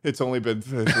 It's only been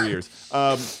 3 years.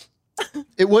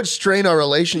 It would strain our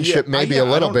relationship maybe a I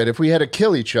little don't- bit if we had to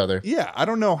kill each other. Yeah, I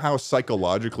don't know how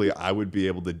psychologically I would be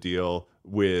able to deal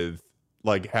with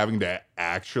like having to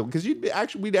actually, because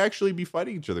we'd actually be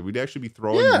fighting each other. We'd actually be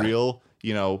throwing real,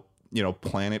 you know,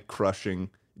 planet crushing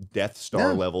Death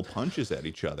Star level punches at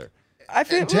each other. I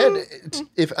feel And Ted,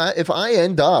 if I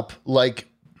end up like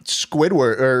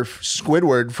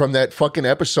Squidward from that fucking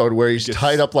episode where he's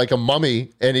tied up like a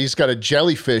mummy and he's got a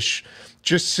jellyfish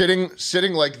just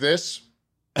sitting like this,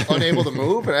 unable to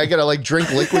move, and I gotta like drink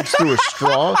liquids through a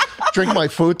straw, drink my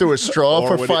food through a straw Or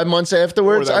for would 5 it- months Or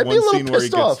afterwards, that I'd be a one little scene where he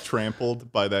pissed gets off.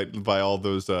 trampled by all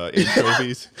those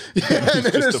anchovies. Yeah, and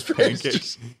then Just a his face pancake.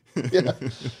 just- yeah.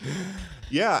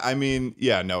 Yeah, I mean,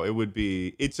 yeah, no, it would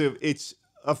be. It's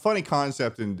a funny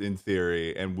concept in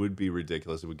theory, and would be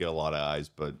ridiculous. It would get a lot of eyes,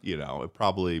 but you know,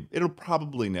 it'll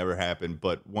probably never happen.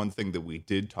 But one thing that we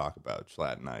did talk about,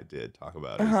 Schlatt and I did talk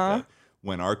about, is that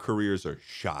when our careers are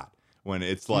shot, when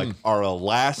it's like our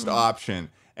last option,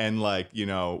 and like, you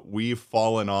know, we've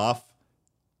fallen off,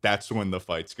 that's when the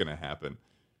fight's gonna happen.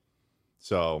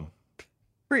 So,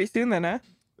 pretty soon then, eh?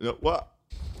 well,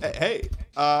 hey,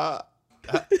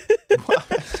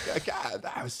 God,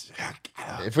 that was.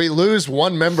 If we lose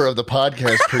one member of the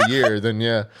podcast per year, then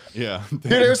yeah. Yeah.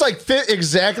 Dude, it was like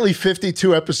exactly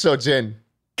 52 episodes in.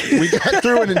 We got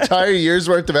through an entire year's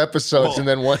worth of episodes and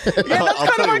then one. Yeah, that's I'll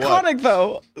kind tell of you what. iconic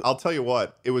though. I'll tell you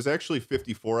what, it was actually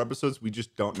 54 episodes. We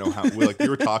just don't know how, like, we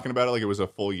were talking about it like it was a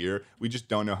full year. We just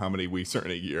don't know how many weeks are in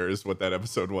a year is what that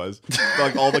episode was.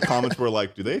 Like, all the comments were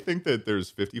like, do they think that there's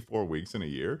 54 weeks in a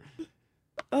year?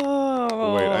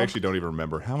 Oh. Wait, I actually don't even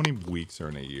remember. How many weeks are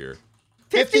in a year?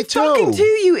 52. Fucking two,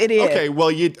 you idiot. Okay, well,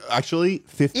 you actually,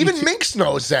 52. Even Minx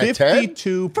knows that, Ted.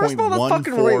 First of all, that's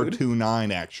fucking rude.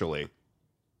 52.1429, actually.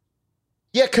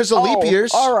 Yeah, because of leap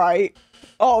years. All right.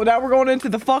 Oh, now we're going into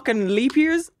the fucking leap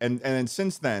years? And then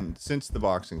since the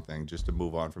boxing thing, just to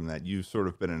move on from that, you've sort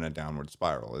of been in a downward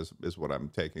spiral, is what I'm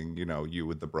taking. You know, you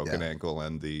with the broken ankle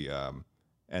and the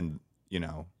and you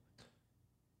know.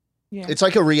 Yeah. It's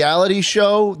like a reality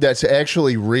show that's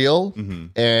actually real Mm-hmm.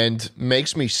 and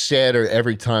makes me sadder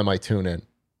every time I tune in.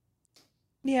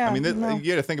 Yeah. I mean, no.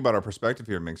 you got to think about our perspective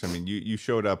here, Minx. I mean, you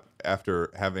showed up after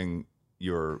having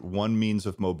your one means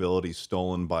of mobility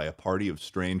stolen by a party of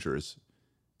strangers.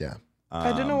 Yeah.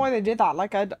 I don't know why they did that.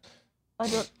 Like, I don't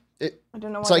know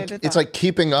It's why like they did it's that. like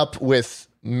Keeping Up with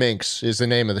Minx is the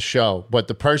name of the show, but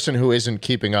the person who isn't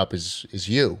keeping up is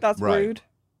you. That's Right. rude.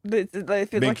 I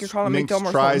feel like you're calling me Minx dumb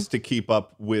or tries something. to keep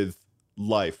up with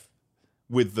life,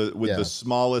 with the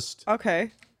smallest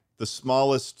Okay.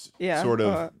 sort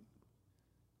of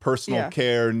personal yeah.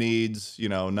 care needs. You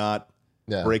know, not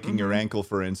Yeah. breaking your ankle,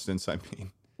 for instance. I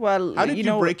mean, well, how did you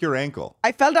know, break your ankle?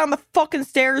 I fell down the fucking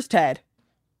stairs, Ted.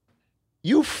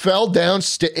 You fell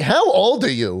downstairs. How old are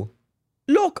you?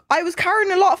 Look, I was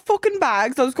carrying a lot of fucking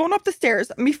bags. I was going up the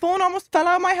stairs. My phone almost fell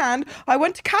out of my hand. I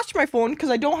went to catch my phone because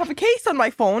I don't have a case on my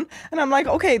phone. And I'm like,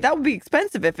 okay, that would be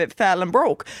expensive if it fell and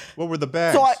broke. What were the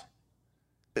bags? So All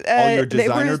your they were-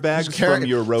 designer bags Carry- from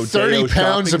your rodeo 30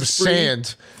 pounds shopping of spree?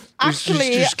 sand.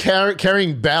 Actually- just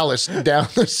carrying ballast down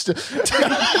We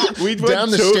went down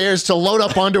the to- stairs to load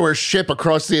up onto her ship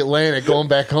across the Atlantic, going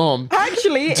back home.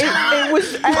 Actually, it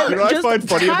was You know what I just find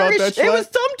funny about Target. that, It was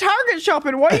Schlatt? some Target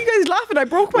shopping. Why are you guys laughing? I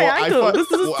broke my Well, I ankle. thought- This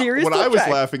is a well, serious What I was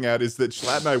subject. laughing at is that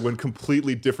Schlatt and I went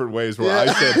completely different ways. Where I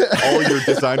said all your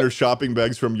designer shopping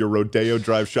bags from your Rodeo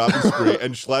Drive shopping spree,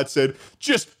 and Schlatt said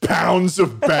just pounds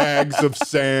of bags of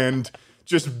sand,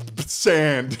 just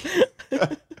sand.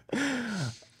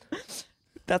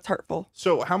 That's hurtful.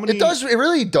 So how many? It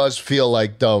really does feel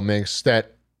like, though, Minx,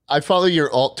 that I follow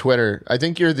your alt Twitter. I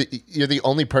think you're the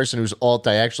only person whose alt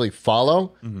I actually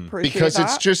follow Appreciate because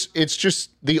that. it's just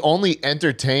the only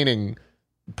entertaining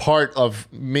part of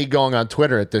me going on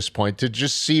Twitter at this point, to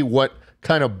just see what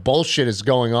kind of bullshit is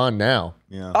going on now.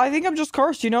 Yeah. I think I'm just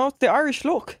cursed, you know? It's the Irish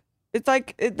look. It's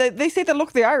like they say the look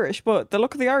of the Irish, but the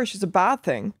look of the Irish is a bad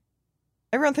thing.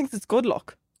 Everyone thinks it's good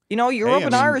luck. You know, you're up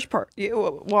an Irish part.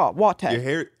 What, Ted? Your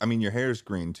hair. I mean, your hair is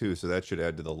green too, so that should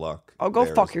add to the luck. Oh, go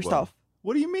there fuck as yourself. well.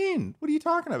 What do you mean? What are you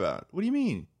talking about? What do you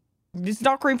mean? It's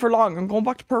not green for long. I'm going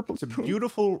back to purple. It's a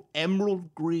beautiful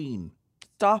emerald green.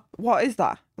 Stop. What is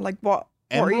that? Like what?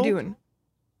 Emerald? What are you doing?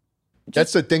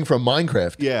 That's the thing from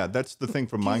Minecraft. Yeah, that's the thing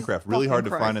from Minecraft. Really hard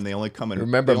to find, and they only come in.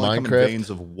 Remember they only come in Minecraft? veins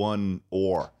of one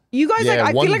ore. You guys, Yeah,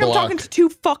 I one feel like I'm block. talking to two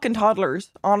fucking toddlers.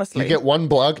 Honestly, You get one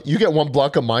block. You get one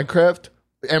block of Minecraft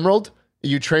Emerald.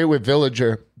 You trade with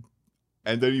Villager.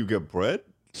 And then you get bread.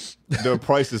 Their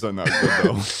prices are not good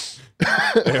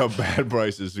though. They have bad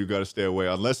prices. You got to stay away,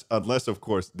 unless of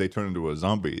course they turn into a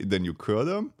zombie. Then you cure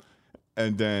them,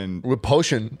 and then With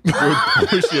potion. with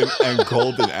potion and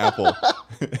golden apple,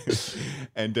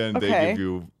 and then they Okay. give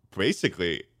you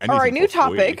basically anything. all right. New for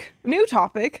free. topic. New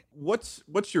topic. What's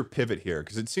your pivot here?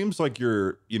 Because it seems like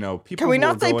you're, people. Can we who are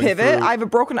not say going pivot? through- I have a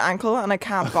broken ankle and I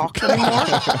can't box anymore.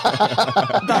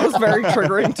 That was very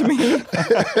triggering to me.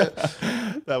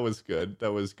 That was good.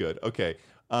 That was good. Okay.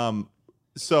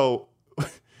 So,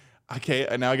 okay,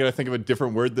 and now I got to think of a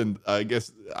different word than I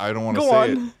guess I don't want to Go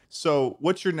say it. on. So,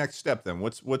 what's your next step then?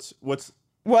 What's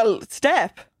Well,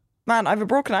 step. Man, I have a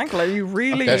broken ankle. Are you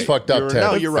really? That's fucked up, Ted.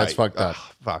 No, you're right. That's fucked up.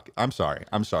 Fuck. I'm sorry.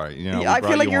 You know, we I brought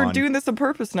feel like you you're on. doing this on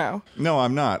purpose now. No,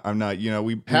 I'm not. You know,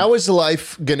 we How is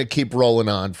life gonna keep rolling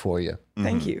on for you?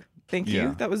 Thank you. Thank you.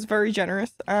 Yeah. That was very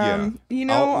generous. Yeah. You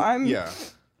know, yeah.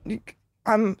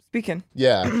 I'm speaking.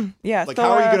 Yeah. Yeah. Like, so,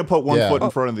 how are you going to put one Yeah. foot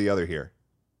in front of the other here?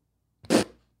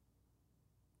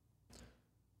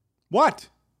 What?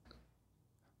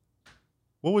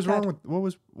 What was wrong Ted.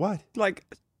 with what? like,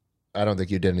 I don't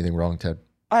think you did anything wrong, Ted.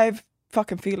 I have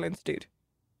fucking feelings, dude.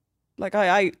 Like,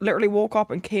 I literally woke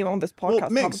up and came on this Well, podcast to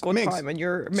have a Minx, good Minx, time, and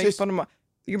you're making sis- fun of my.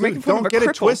 You're Dude, making fun of don't a get it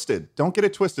cripple. twisted. Don't get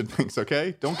it twisted, Minx,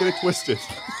 okay? Don't get it twisted.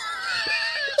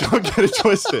 Don't get it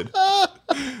twisted.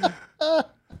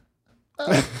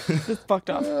 It's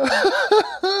fucked up.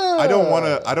 I don't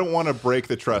want to break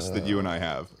the trust that you and I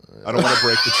have. I don't want to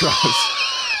break the trust.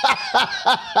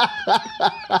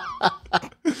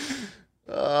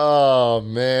 Oh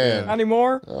man. Any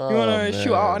more? You Oh, want to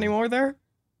shoot out man. any more there?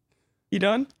 You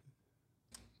done?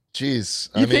 Jeez.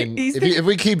 You I think- mean, he's if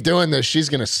we keep doing this, she's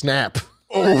gonna snap.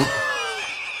 Oh.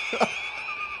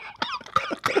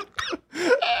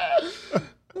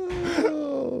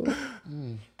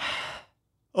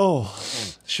 Oh.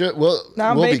 Should, we'll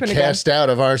Now I'm we'll be vaping again. cast out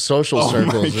of our social Oh,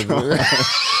 circles. my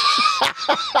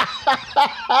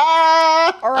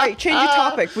All right, change your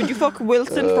topic. Would you fuck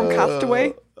Wilson from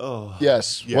Castaway? Oh.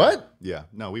 Yes. Yeah. What? Yeah.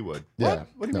 No, we would. Yeah.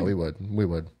 What do you No, mean? we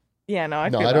would. Yeah, no, I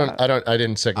No, feel I that. don't. I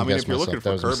didn't second I mean, guess if you're myself.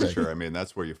 looking That for was a mistake. curvature, I mean,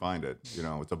 that's where you find it. You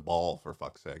know, it's a ball, for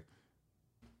fuck's sake.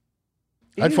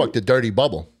 I'd fuck the dirty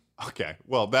bubble. Okay,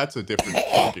 well, that's a different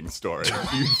fucking story.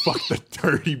 You'd fuck the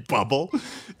dirty bubble.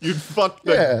 You'd fuck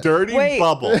the Yeah. dirty Wait.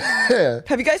 bubble. Yeah.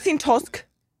 Have you guys seen Tusk?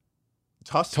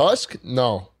 Tusk? Tusk?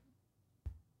 No.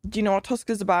 Do you know what Tusk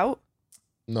is about?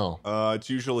 No. It's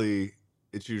usually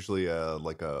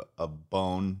like a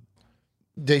bone.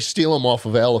 They steal them off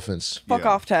of elephants. Fuck Yeah.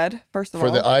 off, Ted. First of For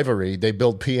all, the ivory, they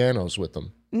build pianos with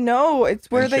them. no, it's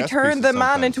where And they chess turn pieces the man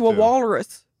sometimes, into a too.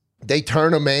 walrus. They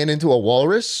turn a man into a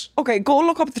walrus? Okay, go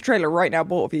look up the trailer right now,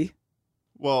 both of you.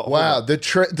 Well, hold Wow, on.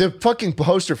 the fucking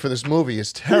poster for this movie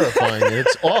is terrifying. and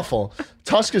it's awful.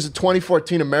 Tusk is a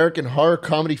 2014 American horror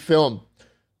comedy film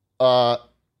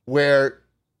where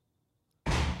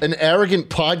an arrogant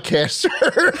podcaster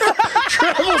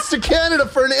travels to Canada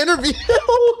for an interview.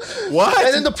 What?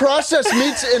 And in the process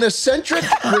meets an eccentric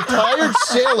retired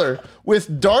sailor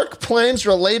with dark plans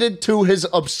related to his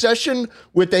obsession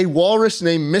with a walrus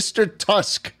named Mr.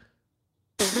 Tusk.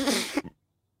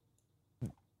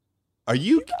 Are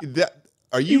you that?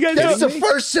 Are you, You guys kidding That's the me?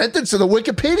 first sentence of the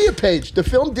Wikipedia page. The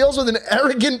film deals with an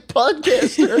arrogant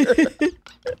podcaster.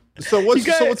 So what's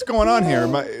You guys- going on here?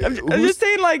 I'm Who's- just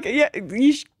saying, like, yeah,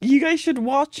 you guys should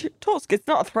watch Tusk. It's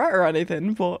not a threat or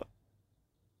anything, but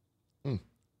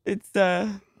it's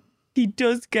he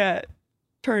does get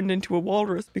turned into a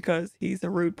walrus because he's a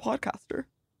rude podcaster.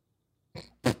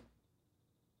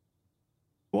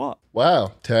 What?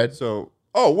 Wow, Ted. so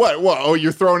what? Oh,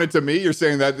 you're throwing it to me? You're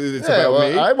saying that it's Yeah, about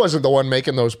well, me? I wasn't the one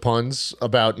making those puns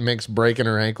about Minx breaking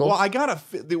her ankle. Well, I gotta.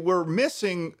 We're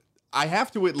missing. I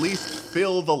have to at least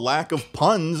fill the lack of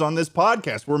puns on this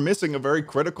podcast. We're missing a very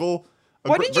critical.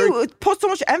 Why did you put so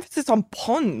much emphasis on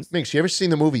puns? Minx, you ever seen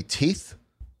the movie Teeth?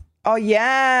 Oh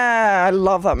yeah, I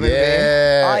love that movie.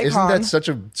 Yeah, Icon. isn't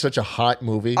that such a hot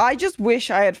movie? I just wish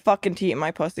I had fucking teeth in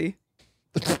my pussy.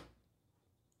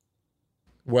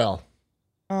 Well,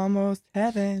 Almost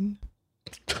heaven.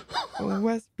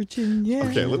 West Virginia.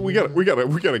 Okay, we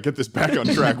gotta get this back on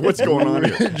track. What's going on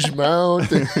here? Ridge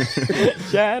Mountain.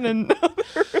 Shannon.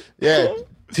 Yeah,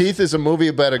 Teeth is a movie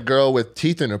about a girl with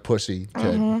teeth in her pussy.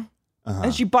 Ted. Uh-huh.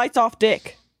 And she bites off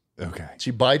dick. Okay.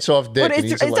 She bites off dick But and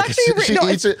eats it it's like actually she no,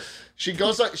 eats it. She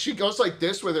goes like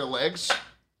this with her legs,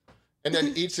 and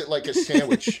then eats it like a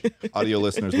sandwich. Audio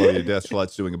listeners love you to death.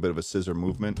 Charlotte's doing a bit of a scissor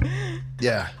movement.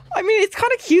 Yeah. I mean, it's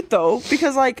kind of cute though,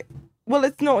 because like, well,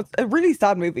 it's a really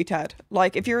sad movie, Ted.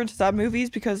 Like, if you're into sad movies,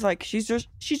 because like she's just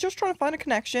trying to find a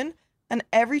connection, and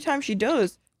every time she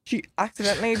does, she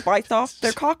accidentally bites off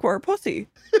their cock or her pussy.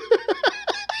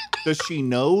 Does she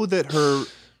know that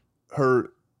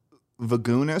her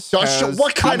vagunus has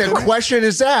What kind of teeth in it? question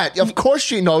is that? Of course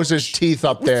she knows there's teeth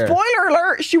up there. Spoiler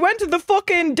alert! She went to the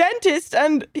fucking dentist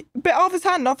and bit off his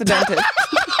hand, not the dentist.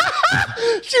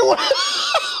 She wa-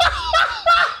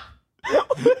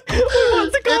 What's it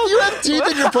If called? you have teeth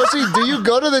in your pussy, do you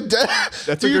go to the dentist?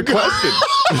 That's a good question.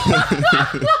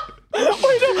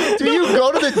 Do you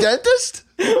go to the dentist?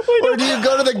 Or do you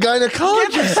go to the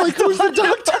gynecologist? Like, who's the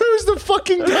doctor? Who's the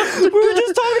fucking doctor? We were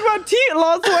just talking about teeth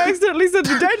loss, so I accidentally said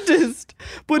the dentist.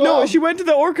 But no, Well- she went to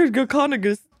the orchid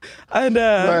gynecologist and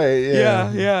Right,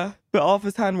 yeah. yeah. Bit off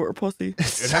his hand with her pussy.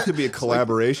 It'd have to be a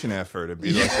collaboration effort. It'd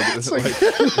be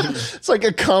It's like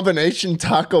a combination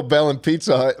Taco Bell and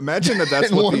Pizza Hut. imagine that's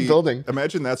in what one the building.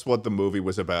 Imagine that's what the movie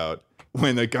was about.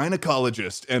 When a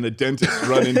gynecologist and a dentist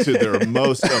run into their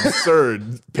most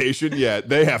absurd patient yet,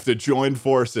 they have to join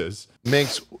forces.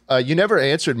 Minx, you never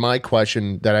answered my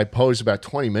question that I posed about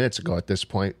 20 minutes ago at this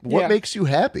point. What Yeah. makes you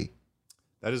happy?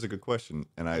 That is a good question,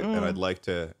 and I'd like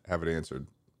to have it answered.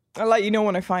 I'll let you know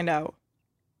when I find out.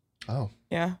 Oh.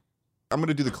 Yeah. I'm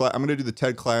gonna do the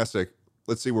Ted Classic.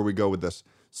 Let's see where we go with this.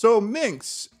 So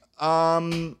Minx,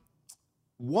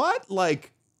 what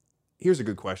like? Here's a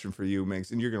good question for you, Minx,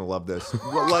 and you're gonna love this.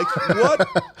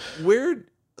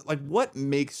 What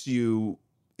makes you?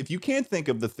 If you can't think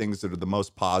of the things that are the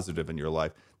most positive in your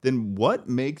life, then what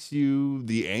makes you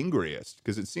the angriest?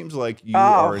 Because it seems like you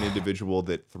are an individual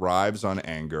that thrives on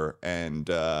anger. And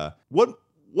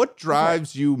what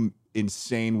drives you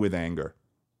insane with anger?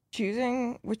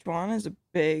 Choosing which one is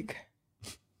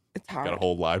it's hard. Got a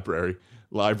whole library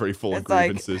full of It's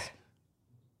like- grievances.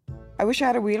 I wish I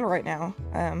had a wheel right now.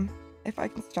 If I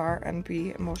can start and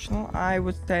be emotional, I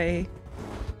would say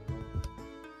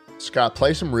Scott,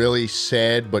 play some really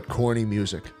sad but corny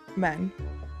music. men.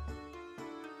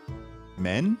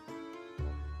 Men?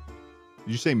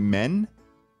 Did you say men?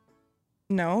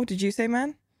 No, did you say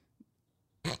men?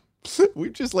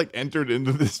 We've just like entered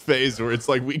into this phase where it's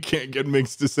like we can't get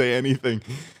Minx to say anything.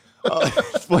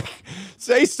 It's like,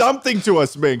 say something to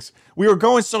us, Minx. We were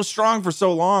going so strong for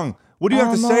so long. What do you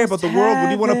have to say about the world? What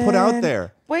do you want to put out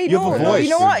there? Wait, You have a no, voice. you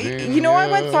know what? You know I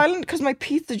went silent because my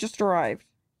pizza just arrived.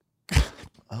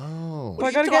 Oh. So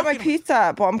I gotta get my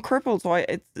pizza, but I'm crippled, so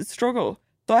it's a struggle.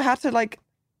 So I had to like,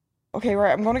 okay,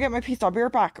 right, I'm gonna get my pizza. I'll be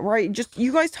right back. Right, just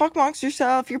you guys talk amongst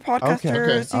yourself. You're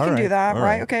podcasters. You All can do right, that, all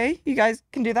right? right. Okay, you guys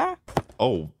can do that.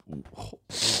 Oh,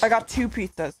 I got 2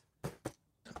 pizzas.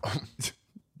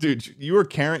 dude, you were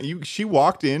carrying. She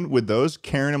walked in with those,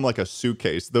 carrying them like a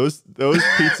suitcase. Those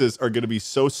pizzas are gonna be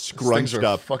so Things scrunched are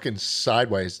up. fucking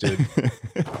sideways, dude.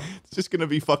 It's just gonna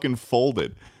be fucking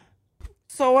folded.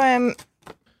 So I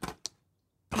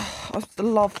still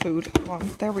love food. Come on,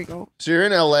 there we go. So you're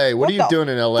in LA. What What are you the doing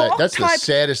in LA? fuck That's the type-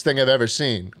 saddest thing I've ever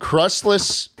seen.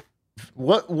 Crustless.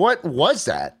 What was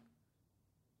that?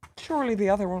 Surely the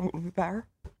other one would be better.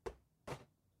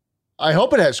 I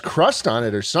hope it has crust on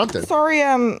it or something. Sorry,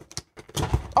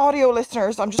 audio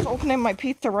listeners, I'm just opening my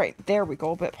pizza right there. We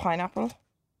go, a bit pineapple.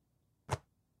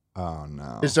 Oh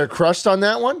no. Is there crust on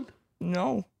that one?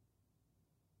 No.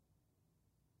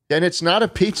 Then it's not a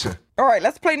pizza. All right,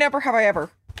 let's play Never Have I Ever.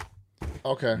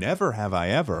 Okay. Never have I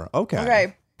ever. Okay.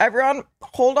 Okay, everyone,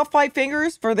 hold up 5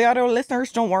 fingers for the audio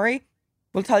listeners. Don't worry,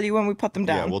 we'll tell you when we put them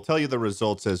down. Yeah, we'll tell you the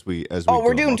results as we oh,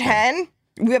 we're do doing them, okay?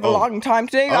 10. We have a Oh. long time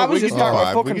today. Oh, I we was can just do starting with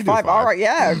 5. We fucking can do 5. All 5. right,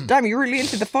 yeah. Damn, you're really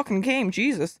into the fucking game.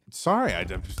 Jesus. Sorry,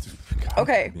 God,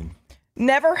 Okay. I mean,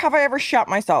 Never have I ever shot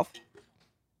myself.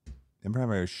 never have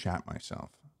I ever shot myself.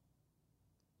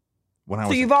 When I So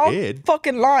was you've a all kid.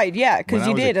 fucking lied, yeah, When because I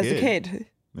you was a did as a kid. kid.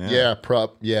 Yeah,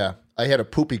 yeah. I had a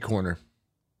poopy corner.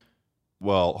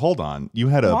 Well, hold on. You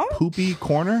had a What? poopy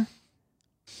corner?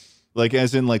 Like,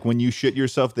 as in, like, when you shit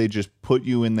yourself, they just put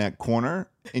you in that corner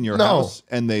in your No. house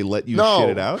and they let you No. shit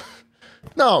it out?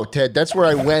 No, Ted, that's where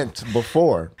I went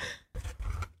before.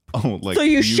 Oh, like So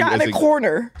you shot as in a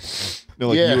corner. No,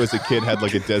 like Yeah. you as a kid had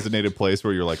like a designated place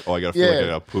where you're like, oh, I gotta feel like I Yeah.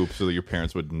 gotta poop, so that your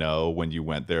parents would know when you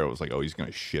went there. It was like, oh, he's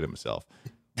gonna shit himself.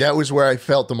 That was where I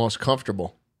felt the most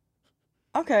comfortable.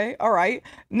 Okay, all right.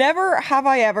 Never have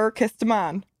I ever kissed a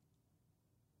man.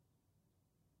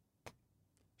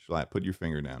 Schlatt, put your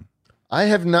finger down. I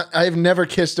have never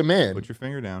kissed a man. Put your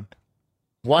finger down.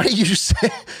 Why do you say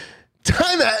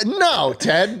time out? No,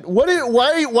 Ted.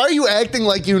 Why are you acting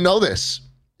like you know this?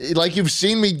 Like you've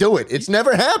seen me do it. It's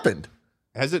never happened.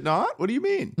 Has it not? What do you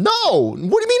mean? No. What do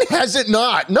you mean has it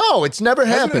not? No, it's never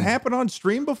Hasn't happened. it happened on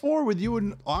stream before with you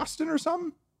and Austin or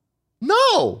something?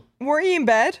 No. Were you in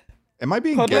bed? Am I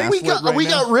being Cuddling? gaslit We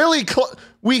right now? got really close.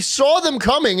 We saw them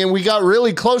coming and we got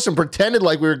really close and pretended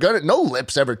like we were gonna. No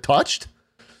lips ever touched.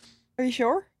 Are you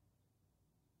sure?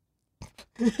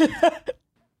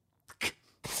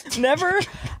 Never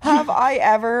have I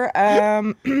ever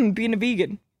been a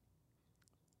vegan.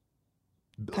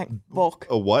 Thank fuck.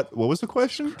 A what? What was the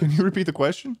question? Can you repeat the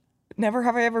question? Never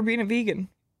have I ever been a vegan.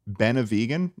 Ben a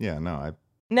vegan? Yeah, no.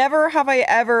 Never have I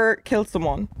ever killed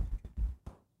someone.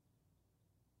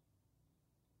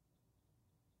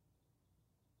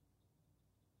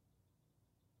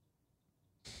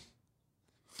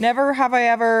 Never have I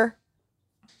ever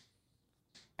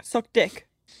sucked dick.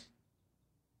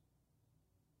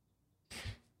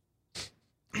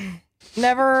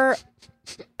 Never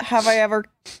have I ever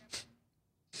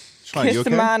Schlatt, you kissed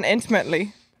okay? a man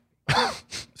intimately.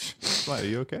 Schlatt, are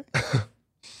you okay?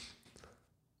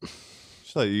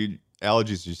 Schlatt,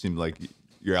 allergies just seem like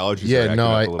your allergies are Yeah, acting no,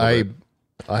 up a little bit.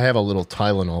 I have a little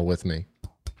Tylenol with me.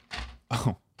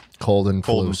 Oh, Cold and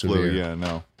cold flu and flu, severe. yeah,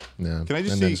 no. Yeah. Can I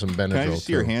just and see? then some Can I Benadryl just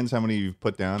see your too. hands? How many you've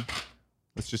put down?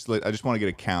 Let's just. I just want to get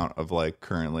a count of like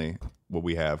currently what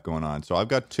we have going on. So I've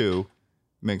got 2.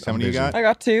 Mix, how I'm many busy. you got? I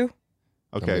got 2.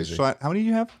 Okay, busy. Schlatt, how many do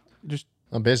you have? Just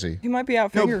I'm busy. He might be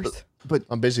out no, fingers. but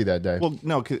I'm busy that day. well,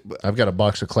 no. But, I've got a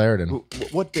box of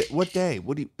Claritin. what day? What day?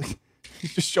 What do you?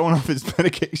 He's just showing off his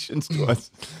medications to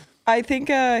us. I think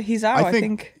he's out. I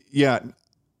think. Yeah.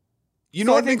 You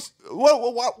know So what I think- makes?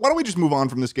 Well, why don't we just move on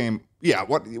from this game? Yeah.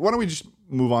 Why don't we just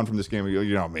move on from this game? You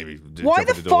know, maybe. Why jump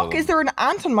the into fuck little- is there an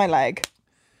ant on my leg?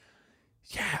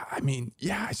 Yeah, I mean,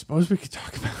 yeah. I suppose we could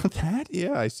talk about that.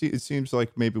 Yeah, I see. It seems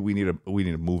like maybe we need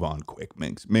to move on quick,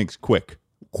 Minx. Minx, quick,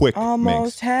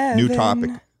 Almost Minx. New topic.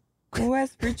 heaven.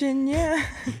 West Virginia.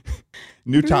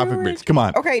 New topic, Minx. Come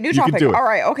on. Okay, new You can topic. do it. All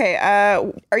right, okay.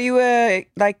 Are you a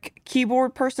like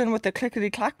keyboard person with the clickety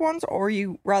clack ones, or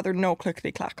you rather no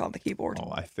clickety clack on the keyboard?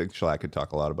 Oh, I think Schlatt could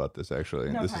talk a lot about this.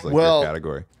 Actually, No this is time. like Well- your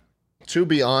category. To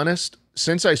be honest,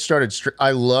 since I started,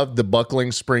 I loved the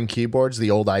buckling spring keyboards,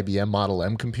 the old IBM Model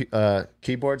M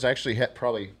keyboards. I actually had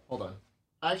probably, hold on.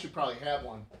 I actually probably have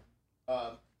one.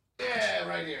 Yeah,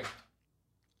 right here.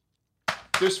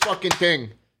 This fucking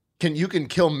thing, you can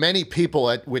kill many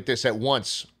people with this at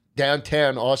once.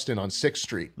 Downtown Austin on 6th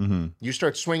Street. Mm-hmm. You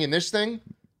start swinging this thing,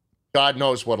 God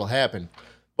knows what'll happen.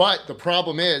 But the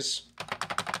problem is,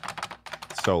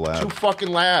 So loud. too fucking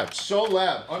loud. So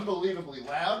loud. Unbelievably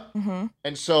loud. Mm-hmm.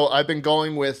 And so I've been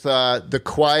going with the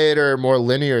quieter, more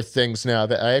linear things now.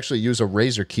 That I actually use a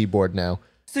Razer keyboard now.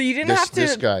 So you didn't This- have to.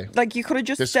 this guy. Like you could have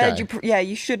just This said guy. you.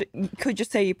 You could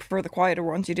just say you prefer the quieter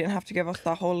ones. You didn't have to give us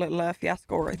that whole little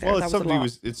fiasco right there. Well, that it's was a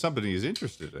lot. something he's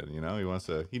interested in. You know,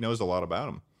 he knows a lot about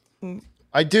him.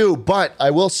 I do, but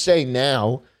I will say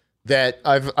now that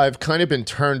I've kind of been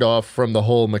turned off from the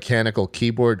whole mechanical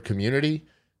keyboard community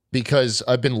because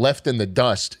I've been left in the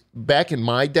dust. Back in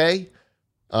my day,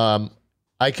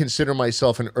 I consider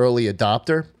myself an early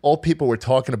adopter. All people were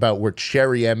talking about were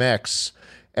Cherry MX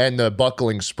and the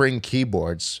buckling spring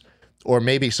keyboards, or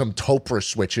maybe some Topra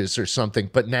switches or something.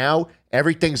 But now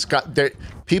everything's got there.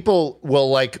 People will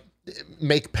like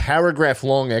make paragraph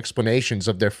long explanations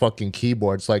of their fucking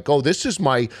keyboards, like, "Oh, this is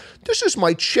my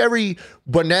Cherry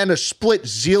Banana Split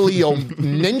Zelio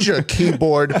Ninja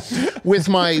keyboard with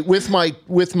my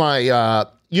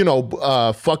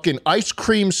fucking ice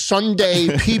cream sundae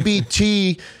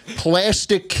PBT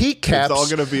plastic keycaps." It's all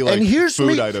gonna be like and here's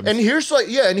food me, items. and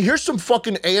here's some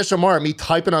fucking ASMR of me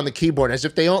typing on the keyboard as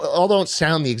if they all don't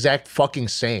sound the exact fucking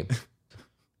same.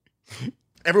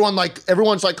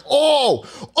 Everyone's like, oh,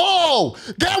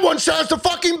 that one sounds the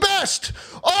fucking best.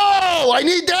 Oh, I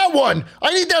need that one.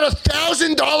 I need that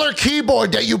 $1,000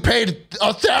 keyboard that you paid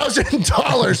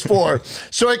 $1,000 for,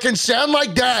 so it can sound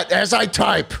like that as I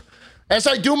type, as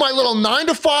I do my little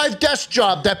 9-to-5 desk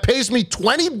job that pays me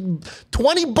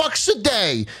 $20 a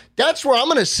day. That's where I'm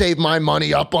gonna save my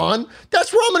money up on.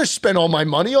 That's where I'm gonna spend all my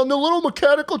money on the little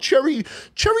mechanical cherry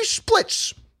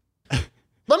splits.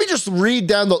 Let me just read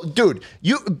down the dude.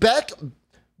 You back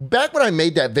when I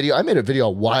made that video. I made a video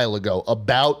a while ago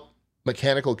about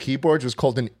mechanical keyboards. It was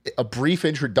called a brief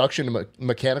introduction to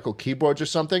mechanical keyboards or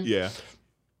something. Yeah.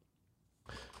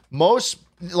 Most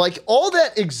like all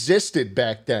that existed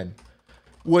back then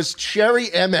was Cherry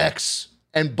MX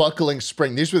and Buckling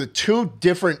Spring. These were the two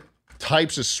different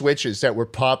types of switches that were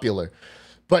popular.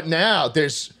 But now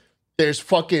there's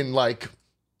fucking like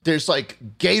there's like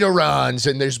Gatorons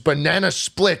and there's banana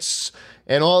splits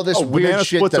and all this weird banana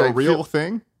shit splits that are I a real feel-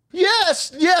 thing?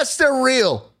 Yes, they're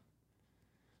real.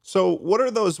 So what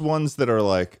are those ones that are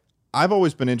like, I've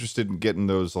always been interested in getting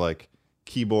those like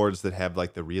keyboards that have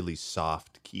like the really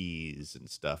soft keys and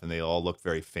stuff, and they all look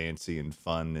very fancy and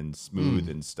fun and smooth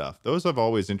and stuff. Those have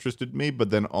always interested me, but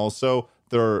then also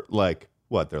they're like,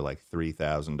 what? They're like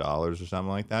 $3,000 or something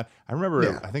like that. I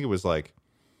remember, I think it was like,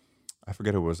 I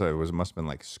forget who it was. It must have been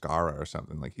like Skara or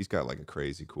something. Like he's got like a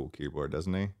crazy cool keyboard,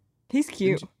 doesn't he? He's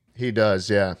cute. He does,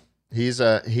 yeah. He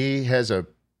has a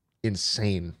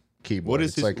insane keyboard. What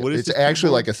is it's his- like what is it's his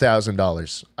actually keyboard? like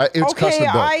 $1,000. It's Okay, custom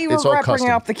built. I It's all regret custom.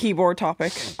 bringing up the keyboard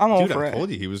topic. I'm Dude, over I it. told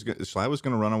you Schlatt was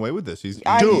going to run away with this. He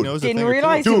I knows a didn't thing or two.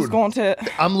 realize he was Dude. going to.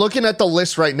 I'm looking at the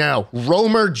list right now.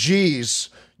 Romer G's.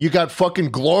 You got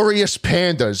fucking Glorious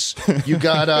Pandas.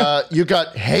 You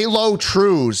got Halo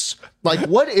Trues. Like,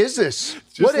 what is this?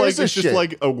 What is this it's shit? just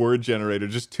like a word generator,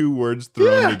 just two words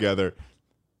thrown together.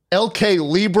 LK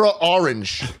Libra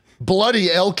Orange. Bloody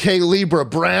LK Libra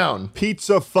Brown.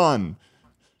 Pizza fun.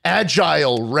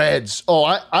 Agile Reds. Oh,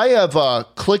 I have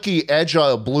clicky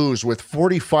Agile Blues with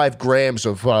 45 grams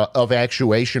of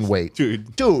actuation weight.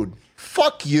 Dude,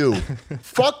 fuck you.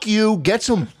 Fuck you. Get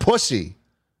some pussy.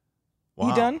 Wow.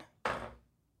 You done?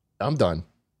 I'm done.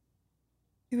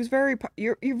 He was very.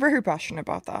 You're very passionate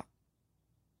about that.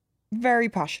 Very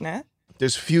passionate.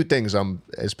 There's few things I'm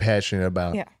as passionate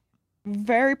about. Yeah.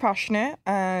 Very passionate,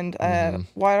 and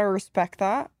while I respect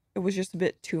that, it was just a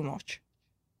bit too much.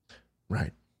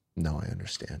 Right. No, I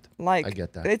understand. Like, I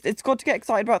get that. It's good to get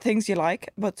excited about things you like,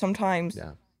 but sometimes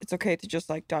Yeah. it's okay to just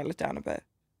like dial it down a bit.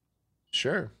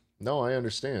 Sure. No, I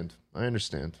understand.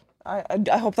 I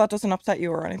hope that doesn't upset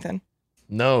you or anything.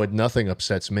 No, nothing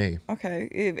upsets me. Okay,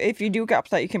 if you do get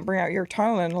upset, you can bring out your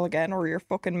Tylenol again or your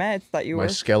fucking meds that you My were.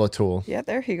 Skeletal Yeah,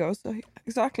 there he goes. So,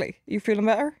 exactly. You feeling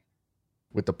better?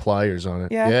 with the pliers on it.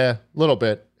 Yeah. Yeah, a little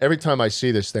bit. Every time I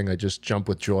see this thing, I just jump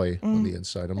with joy on the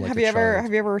inside. I'm like have a you ever child.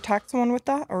 have you ever attacked someone with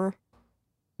that, or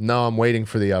No, I'm waiting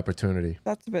for the opportunity.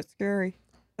 that's a bit scary?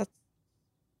 That's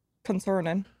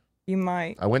concerning. You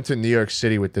might. I went to New York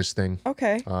City with this thing.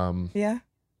 Okay. Yeah.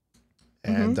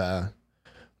 And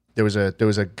there was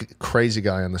a crazy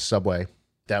guy on the subway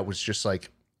that was just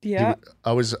like Yeah.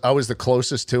 I was the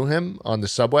closest to him on the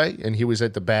subway, and he was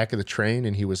at the back of the train,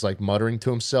 and he was like muttering to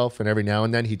himself, and every now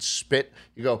and then he'd spit.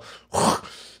 You go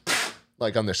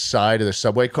like on the side of the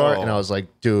subway car, and I was like,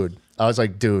 dude.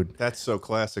 That's so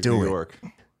classic Do New it. York.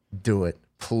 Do it,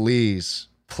 please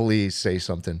say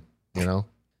something. You know.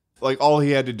 Like all he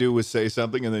had to do was say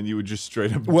something, and then you would just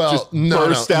straight up Well, just no,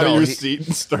 burst no, out no, of your he- seat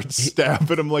and start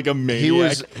stabbing him like a maniac. He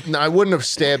was. No, I wouldn't have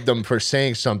stabbed him for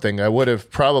saying something. I would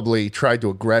have probably tried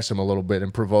to aggress him a little bit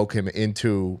and provoke him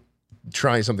into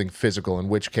trying something physical. In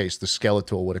which case, the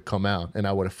skeletal would have come out, and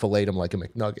I would have filleted him like a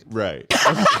McNugget. right.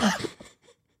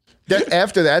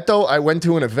 After that, though, I went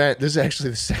to an event. This is actually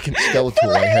the second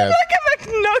skeletal I have. Like a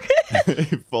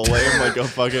McNugget. Fillet him like a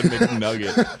fucking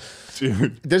McNugget,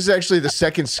 dude. This is actually the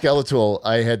second skeletal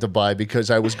I had to buy because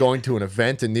I was going to an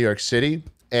event in New York City,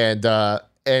 and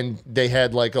they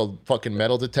had like a fucking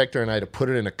metal detector, and I had to put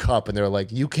it in a cup, and they were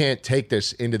like, "You can't take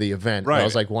this into the event." And I Right.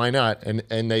 was like, "Why not?" And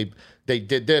they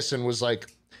did this and was like,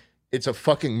 "It's a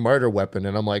fucking murder weapon,"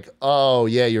 and I'm like, "Oh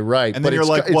yeah, you're right." And but then you're it's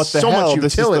like, got- what it's the so hell? Much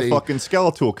This is utility. the fucking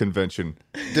skeletal convention.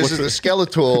 This is the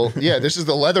skeletal. Yeah, this is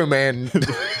the Leatherman.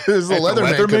 This is the At the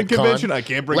Leatherman Leatherman con. convention? I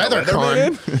can't bring a Leathercon.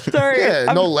 Leatherman in? Sorry. Yeah,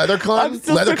 I'm- no LeatherCon. I'm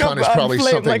still stuck LeatherCon up- is I'm probably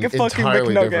flamed something like a fucking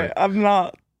entirely McNugget. different. I'm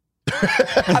not.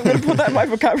 I'm gonna put that in my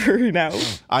vocabulary now.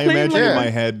 I Plain imagine like- in my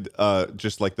head,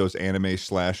 just like those anime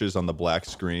slashes on the black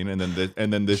screen, and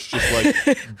then this just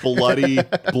like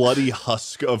bloody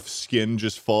husk of skin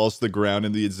just falls to the ground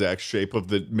in the exact shape of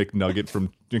the McNugget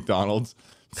from McDonald's.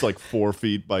 It's like 4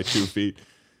 feet by 2 feet.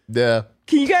 Yeah.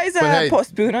 Can you guys hey, put a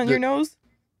spoon on the- your nose?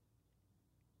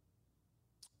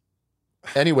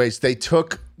 Anyways, they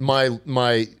took my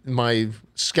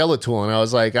skeletal, and I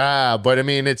was like, but I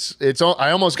mean, it's all,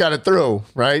 I almost got it through,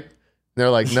 right? And they're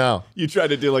like, no, You tried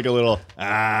to do like a little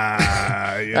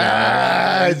you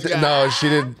know, no,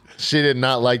 she did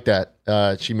not like that.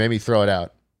 She made me throw it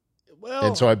out, well,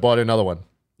 and so I bought another one.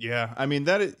 yeah. I mean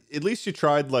at least you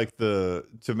tried like to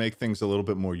make things a little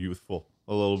bit more youthful,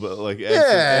 a little bit like add some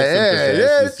pizzazz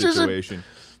to it's the just a- situation.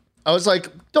 I was like,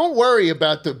 don't worry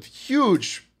about the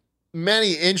huge,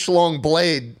 many inch long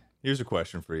blade. Here's a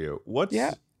question for you. What's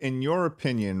Yeah. in your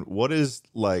opinion, what is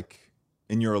like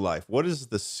in your life, what is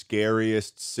the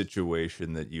scariest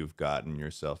situation that you've gotten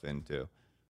yourself into?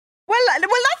 Well, that's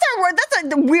our word.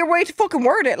 That's a weird way to fucking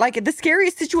word it. Like the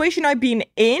scariest situation I've been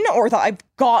in, or that I've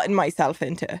gotten myself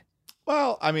into.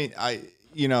 Well, I mean,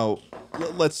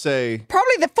 let's say.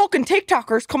 Probably the fucking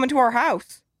TikTokers coming to our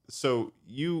house. So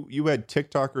you had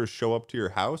TikTokers show up to your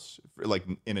house, like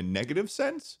in a negative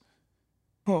sense?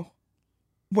 Oh,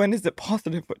 when is it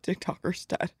positive with TikTokers,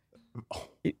 Dad? Oh,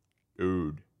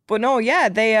 dude. But no, yeah,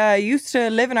 they used to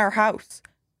live in our house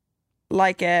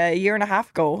like a year and a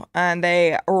half ago, and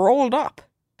they rolled up,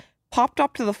 popped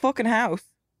up to the fucking house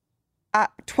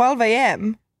at 12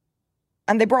 a.m.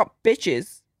 and they brought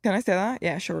bitches. Can I say that?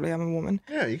 Yeah, surely I'm a woman.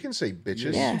 Yeah, you can say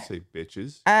bitches. Yeah. You can say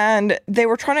bitches. And they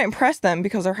were trying to impress them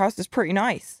because their house is pretty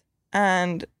nice.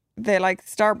 And they like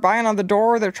start banging on the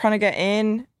door. They're trying to get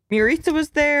in. Miritza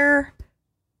was there.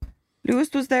 Lewis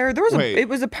was there. It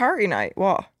was a party night.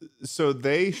 What? So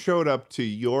they showed up to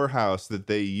your house that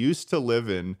they used to live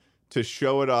in to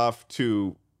show it off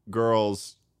to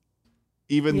girls,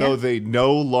 even though they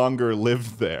no longer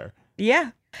lived there.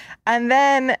 Yeah. And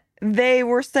then they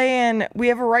were saying, we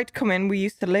have a right to come in. We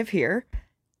used to live here.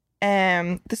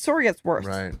 The story gets worse.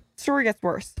 Right. Story gets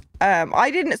worse.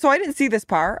 I didn't see this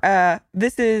part.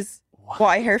 This is what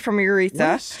I heard from Miritza.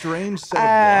 What a strange set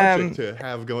of logic to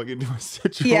have going into a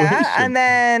situation. Yeah, and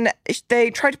then they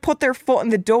tried to put their foot in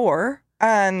the door,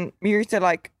 and Miritza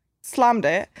like slammed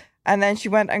it, and then she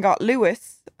went and got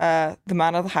Lewis, the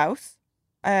man of the house.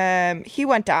 He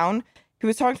went down. He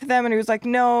was talking to them, and he was like,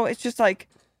 "No, it's just like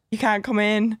you can't come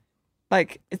in.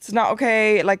 Like it's not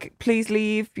okay. Like please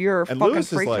leave. You're and fucking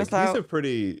Lewis freaking is like, us out."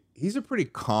 He's a pretty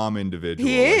calm individual.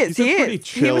 He is. He's a pretty He was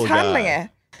chill handling guy. it.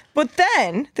 But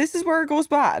then this is where it goes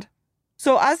bad.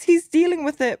 So as he's dealing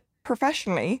with it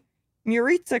professionally,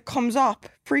 Miritza comes up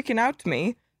freaking out to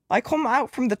me. I come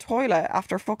out from the toilet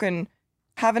after fucking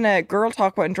having a girl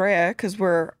talk with Andrea because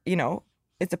we're,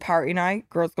 it's a party night.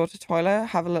 Girls go to toilet,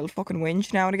 have a little fucking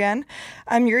whinge now and again.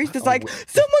 And Miritza's like,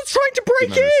 someone's trying to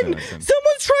break in.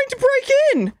 Someone's trying to break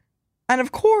in. And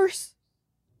of course,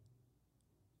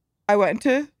 I went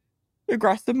into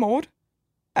aggressive mode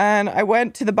and I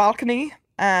went to the balcony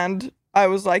and I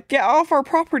was like, get off our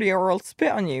property or I'll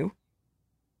spit on you.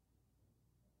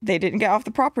 They didn't get off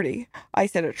the property. I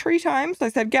said it 3 times. I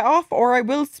said, get off or I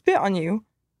will spit on you.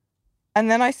 And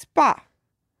then I spat.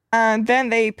 And then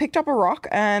they picked up a rock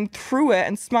and threw it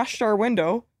and smashed our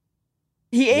window.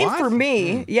 He aimed for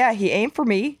me. Yeah, he aimed for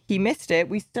me. He missed it.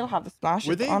 We still have the smash.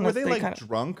 Were they like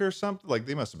drunk or something? Like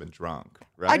they must have been drunk,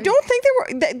 right? I don't think they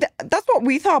were. That's what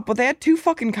we thought, but they had 2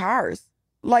 fucking cars.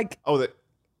 Like,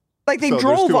 they so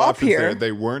drove up here. There.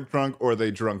 They weren't drunk or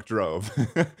they drunk drove.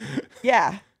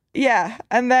 Yeah.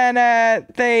 And then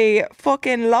they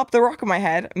fucking lobbed the rock in my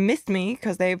head, missed me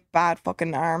because they have bad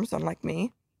fucking arms, unlike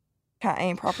me. Can't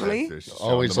aim properly.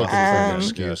 Always looking for an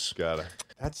excuse.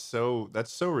 That's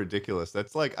so ridiculous.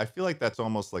 That's like, I feel like that's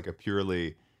almost like a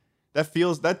purely,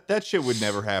 that shit would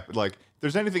never happen. Like, if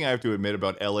there's anything I have to admit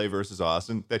about LA versus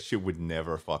Austin, that shit would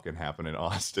never fucking happen in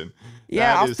Austin.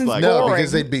 Yeah, that Austin's like, no,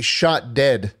 because they'd be shot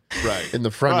dead in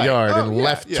the front yard and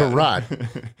left to rot.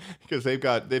 Because they've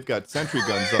got sentry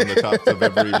guns on the tops of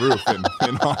every roof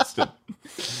in Austin.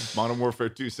 Modern Warfare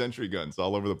 2 sentry guns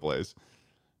all over the place.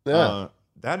 Yeah.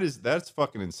 That's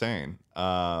fucking insane.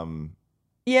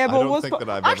 Yeah, but I don't think that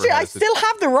I've actually, ever had I still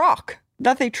have the rock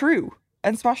that they threw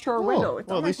and smashed through our window. It's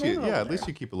well, on at least my table over at least there.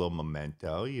 you keep a little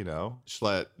memento,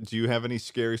 Schlett, do you have any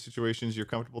scary situations you're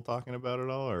comfortable talking about at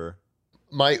all, or?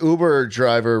 My Uber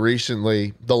driver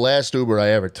recently, the last Uber I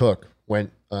ever took,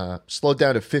 went slowed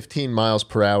down to 15 miles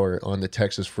per hour on the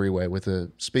Texas freeway with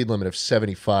a speed limit of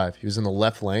 75. He was in the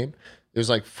left lane. It was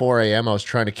like 4 a.m. I was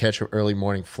trying to catch an early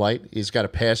morning flight. He's got a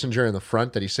passenger in the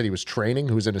front that he said he was training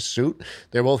who was in a suit.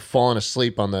 They're both falling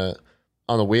asleep on the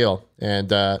wheel. And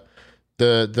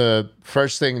the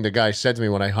first thing the guy said to me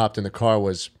when I hopped in the car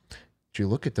was, "Did you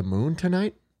look at the moon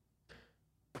tonight?"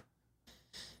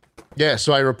 Yeah,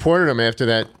 so I reported him after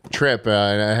that trip,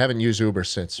 and I haven't used Uber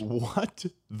since. What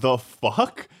the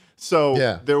fuck?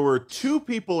 So there were 2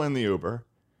 people in the Uber.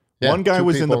 Yeah, one guy 2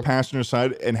 was in the people. passenger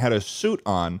side and had a suit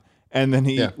on. And then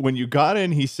when you got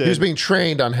in, he said... He was being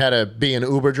trained on how to be an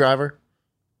Uber driver.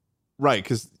 Right,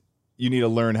 because you need to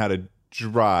learn how to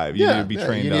drive. You need to be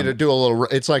trained You need to do a little...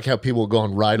 It's like how people go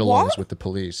on ride-alongs with the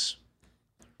police.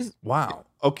 Wow.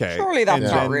 Okay. Surely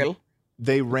that's not real.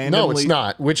 They randomly... No, it's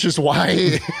not, which is why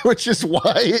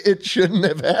it shouldn't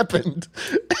have happened.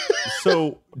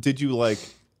 So, did you like...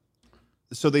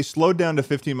 So they slowed down to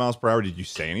 15 miles per hour. Did you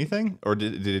say anything? Or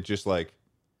did it just like...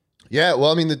 Yeah,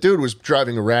 well, I mean, the dude was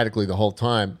driving erratically the whole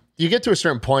time. You get to a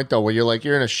certain point, though, where you're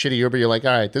in a shitty Uber. You're like,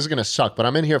 all right, this is going to suck, but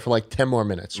I'm in here for 10 more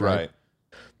minutes, right?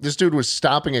 This dude was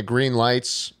stopping at green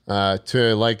lights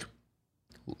to,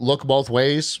 look both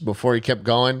ways before he kept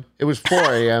going. It was 4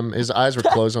 a.m. His eyes were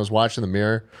closed. I was watching the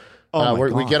mirror.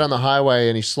 We get on the highway,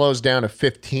 and he slows down to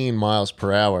 15 miles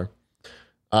per hour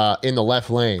in the left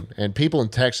lane. And people in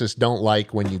Texas don't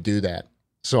like when you do that.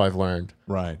 So I've learned.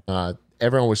 Right.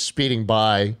 Everyone was speeding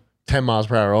by 10 miles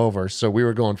per hour over. So we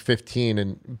were going 15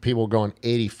 and people were going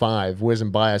 85,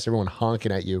 whizzing by us, everyone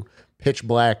honking at you. Pitch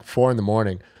black, 4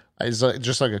 a.m. It's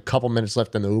just a couple minutes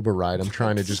left in the Uber ride. I'm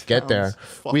trying to just get there.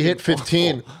 We hit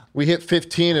 15. Awful. We hit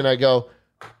 15 and I go,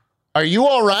 "Are you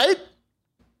all right?"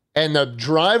 And the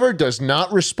driver does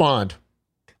not respond.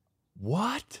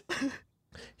 What?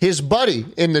 His buddy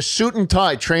in the suit and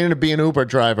tie, training to be an Uber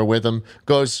driver with him,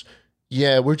 goes,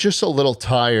 "Yeah, we're just a little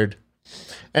tired."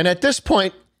 And at this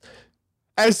point,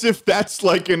 as if that's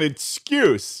an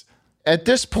excuse. At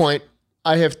this point,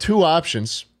 I have 3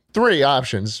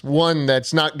 options. One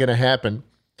that's not going to happen.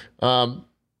 The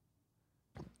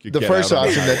first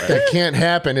option that can't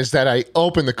happen is that I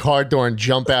open the car door and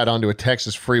jump out onto a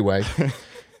Texas freeway.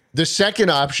 The second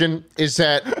option is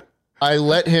that I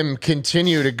let him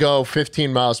continue to go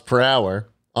 15 miles per hour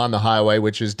on the highway,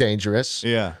 which is dangerous.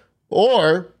 Yeah.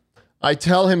 Or I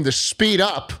tell him to speed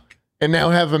up and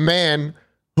now have a man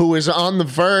who is on the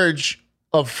verge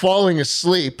of falling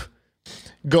asleep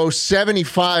go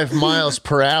 75 miles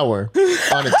per hour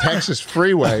on a Texas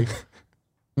freeway,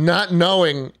 not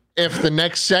knowing if the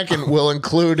next second will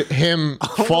include him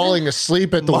falling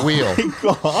asleep at the wheel.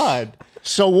 My God.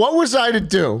 So what was I to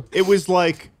do? It was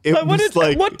what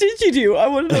did you do? I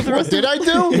want to know the rest. What did I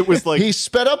do? It was he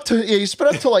sped up to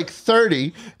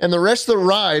 30, and the rest of the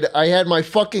ride I had my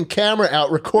fucking camera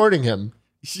out recording him.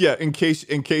 Yeah, in case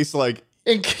in case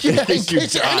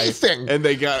anything. And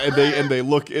they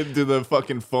look into the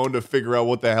fucking phone to figure out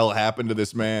what the hell happened to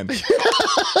this man.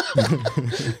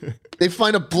 They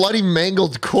find a bloody,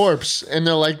 mangled corpse, and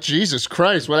they're like, "Jesus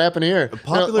Christ, what happened here?"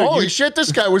 Holy shit,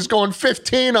 this guy was going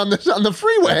 15 on the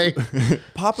freeway.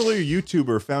 Popular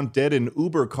YouTuber found dead in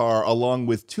Uber car along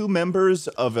with 2 members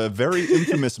of a very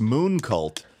infamous moon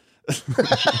cult. That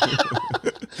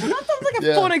sounds like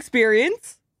a fun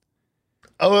experience.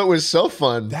 Oh, it was so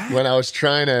fun when I was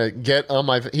trying to get on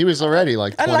my... He was already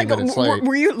 20 minutes late.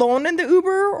 Were you alone in the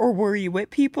Uber or were you with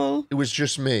people? It was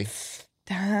just me.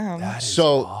 Damn. That is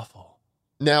awful.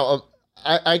 Now,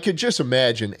 I could just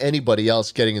imagine anybody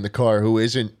else getting in the car who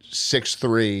isn't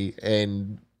 6'3"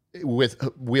 and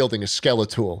wielding a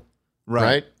skeletal,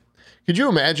 right? Could you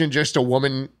imagine just a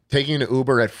woman taking an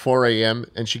Uber at 4 a.m.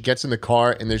 and she gets in the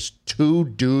car and there's 2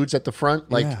 dudes at the front?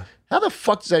 How the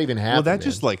fuck does that even happen? Well, that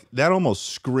just that almost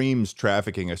screams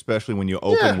trafficking, especially when you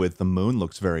open with "the moon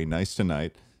looks very nice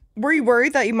tonight." Were you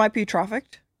worried that you might be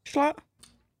trafficked, Schlatt?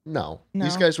 No.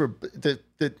 These guys were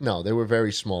they were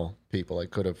very small people. I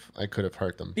could have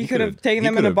hurt them. You could have taken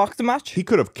them in a boxing match. He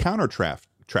could have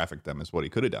trafficked them, is what he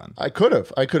could have done. I could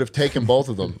have taken both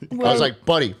of them. I was like,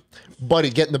 buddy,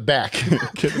 get in the back.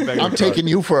 Get in the back I'm taking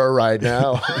you for a ride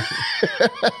now.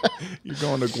 You're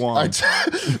going to Guam.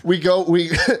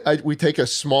 We take a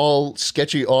small,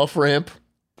 sketchy off ramp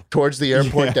towards the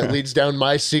airport that leads down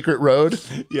my secret road.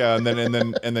 Yeah, and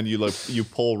then you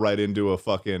pull right into a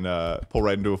fucking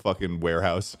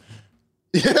warehouse.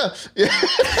 Yeah.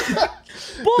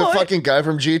 The fucking guy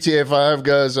from GTA 5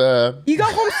 goes, you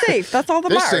got home safe. That's all that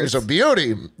this matters. thing's a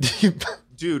beauty.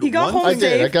 Dude, he got home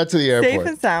safe. I got to the airport. Safe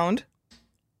and sound.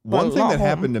 One thing that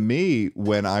happened to me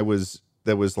when that was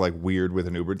weird with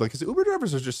an Uber, because Uber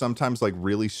drivers are just sometimes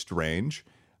really strange.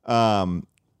 And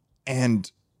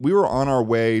we were on our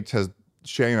way to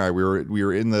Shay and I, we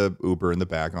were in the Uber in the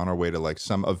back on our way to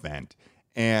some event.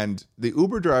 And the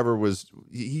Uber driver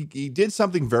he did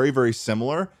something very, very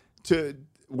similar to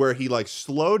where he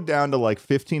slowed down to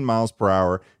 15 miles per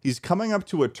hour. He's coming up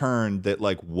to a turn that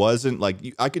wasn't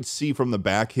I could see from the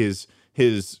back his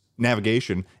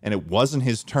navigation, and it wasn't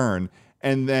his turn.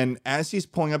 And then as he's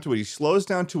pulling up to it, he slows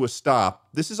down to a stop.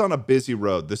 This is on a busy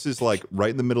road. This is right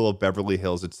in the middle of Beverly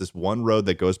Hills. It's this one road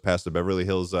that goes past the Beverly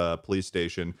Hills police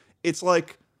station. It's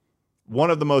one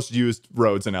of the most used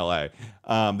roads in LA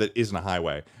that isn't a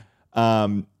highway.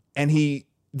 And he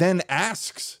then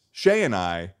asks Shay and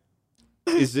I,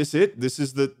 "Is this it? Is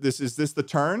this the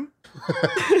turn?"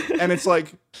 And it's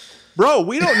bro,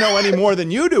 we don't know any more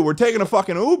than you do. We're taking a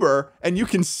fucking Uber, and you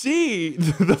can see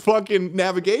the fucking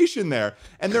navigation there.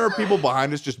 And there are people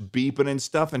behind us just beeping and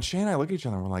stuff. And Shay and I look at each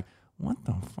other and we're like, what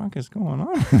the fuck is going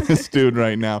on with this dude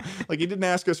right now? Like, he didn't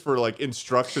ask us for like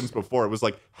instructions before. It was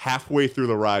like halfway through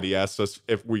the ride, he asked us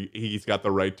if he's got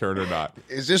the right turn or not.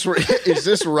 Is this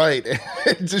right?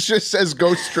 It just says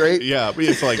go straight. Yeah, but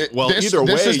it's like, well, either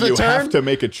way, you have to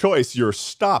make a choice. You're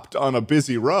stopped on a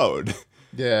busy road.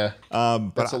 Yeah,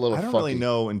 but that's a little. I don't really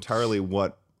know entirely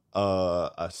what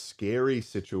a scary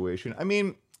situation. I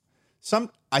mean,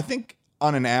 I think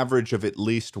on an average of at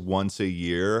least once a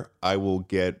year, I will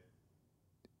get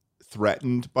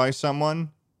threatened by someone.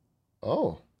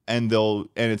 Oh. And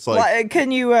it's like,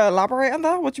 can you elaborate on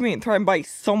that? What do you mean threatened by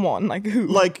someone? Like who?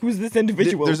 Like who's this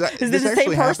individual? Is this the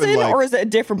same person or is it a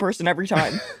different person every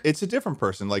time? It's a different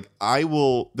person. Like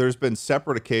there's been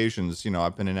separate occasions, you know,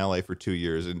 I've been in LA for 2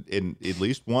 years, and in at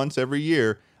least once every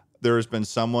year, there has been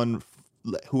someone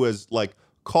who has like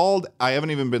called. I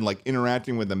haven't even been like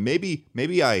interacting with them.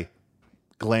 Maybe I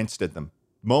glanced at them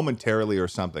momentarily or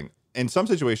something. In some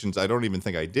situations, I don't even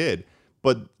think I did,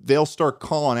 but they'll start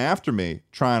calling after me,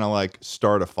 trying to like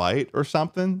start a fight or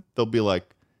something. They'll be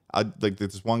like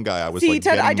this one guy I was like,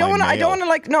 Ted, I don't want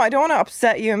to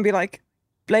upset you and be like,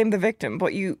 blame the victim,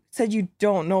 but you said you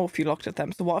don't know if you looked at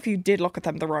them. So what if you did look at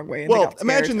them the wrong way? And well,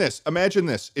 imagine this.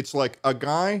 It's like a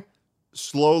guy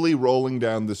slowly rolling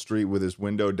down the street with his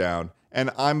window down. And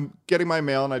I'm getting my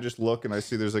mail, and I just look, and I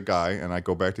see there's a guy, and I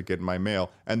go back to getting my mail,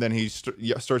 and then he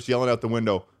starts yelling out the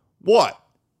window, "What?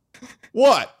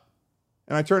 What?"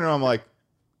 And I turn around, I'm like,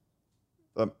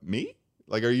 "Me?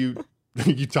 Like, are you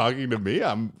talking to me?"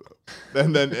 And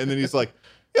then he's like,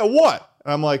 "Yeah, what?"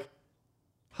 And I'm like,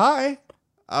 "Hi,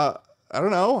 I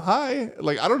don't know, hi."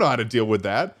 Like, I don't know how to deal with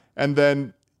that. And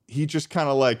then he just kind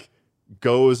of like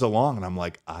goes along, and I'm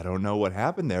like, I don't know what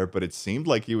happened there, but it seemed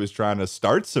like he was trying to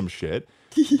start some shit.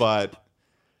 But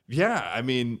yeah, I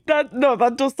mean,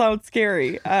 that does sound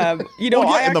scary. You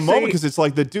know, in the moment, because it's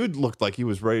like the dude looked like he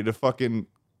was ready to fucking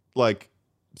like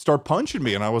start punching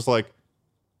me, and I was like,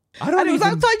 I don't. And it was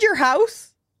outside your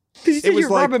house because you said you were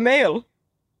grabbing mail.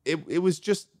 It was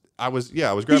just. I was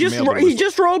grabbing mail. He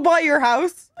just rolled by your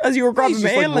house as you were grabbing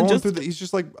mail, like he's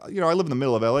just like, you know, I live in the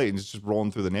middle of LA, and he's just rolling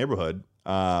through the neighborhood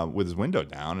with his window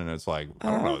down, and it's like,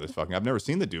 I don't know this fucking. I've never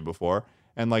seen the dude before,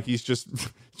 and like he's just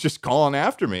calling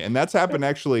after me, and that's happened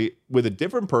actually with a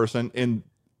different person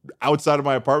outside of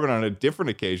my apartment on a different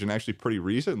occasion, actually pretty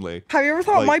recently. Have you ever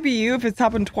thought it might be you if it's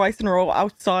happened twice in a row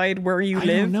outside where you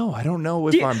live? I don't know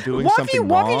if I'm doing something wrong.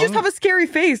 What if you just have a scary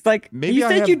face? Like maybe you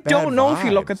said, you don't know if you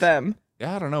look at them.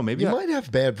 Yeah, I don't know. Maybe you might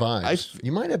have bad vibes.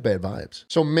 You might have bad vibes.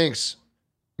 So Minx,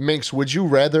 would you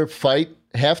rather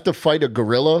have to fight a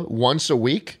gorilla once a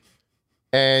week,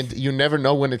 and you never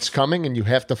know when it's coming, and you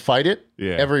have to fight it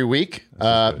every week,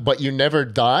 but you never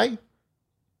die?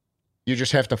 You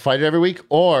just have to fight it every week?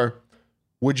 Or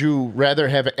would you rather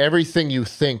have everything you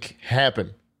think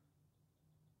happen?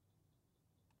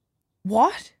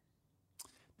 What?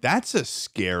 That's a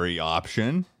scary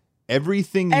option.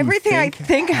 Everything I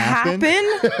think happen?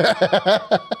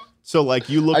 So like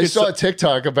you look I saw a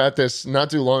TikTok about this not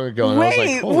too long ago, and I was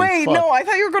like, holy fuck. No, I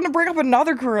thought you were going to bring up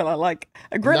another gorilla, like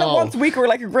a gorilla once a week, or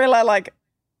like a gorilla like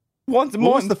once a month.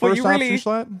 What was the first option,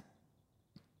 Schlatt?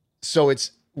 So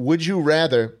it's, would you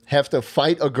rather have to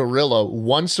fight a gorilla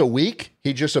once a week?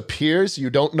 He just appears, you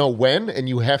don't know when, and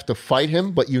you have to fight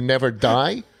him, but you never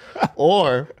die?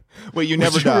 Or wait, you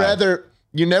never die?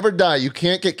 You never die. You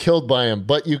can't get killed by him,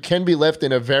 but you can be left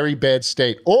in a very bad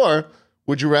state. Or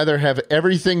would you rather have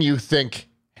everything you think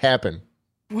happen?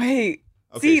 Wait.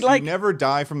 Okay, so you never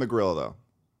die from the gorilla, though.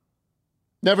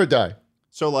 Never die.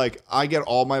 So, like, I get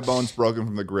all my bones broken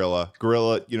from the gorilla.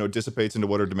 Gorilla, you know, dissipates into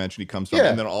whatever dimension he comes from.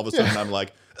 And then all of a sudden I'm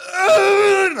like,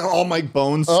 and all my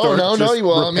bones start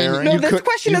repairing. No, this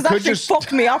question has actually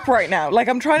fucked me up right now. Like,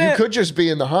 I'm trying to... You could just be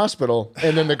in the hospital,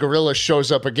 and then the gorilla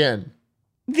shows up again.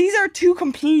 These are two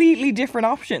completely different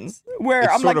options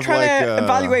where I'm like trying to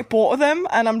evaluate both of them,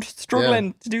 and I'm just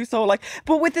struggling to do so. Like,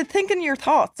 but with the thinking your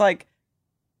thoughts, like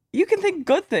you can think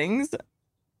good things.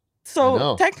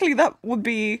 So technically that would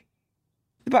be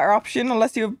the better option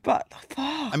unless you have bad.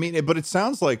 I mean, but it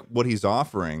sounds like what he's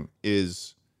offering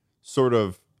is sort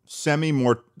of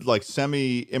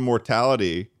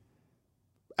semi-immortality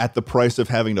at the price of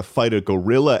having to fight a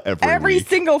gorilla every week.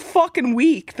 Single fucking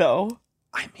week, though.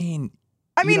 I mean,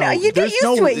 you get used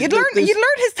to it. You'd learn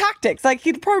his tactics. Like,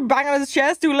 he'd probably bang on his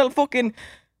chest, do a little fucking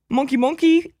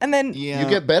monkey, and then... You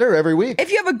get better every week.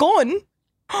 If you have a gun...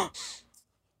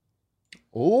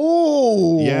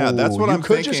 Oh, yeah, that's what I'm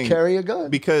thinking. You could just carry a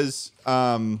gun. Because,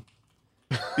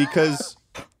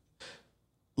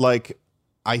 like,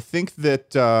 I think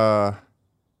that...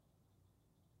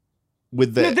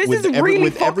 with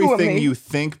everything you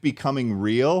think becoming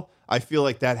real, I feel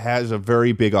like that has a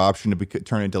very big option to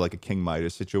turn into like a King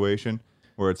Midas situation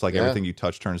where it's like everything you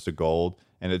touch turns to gold.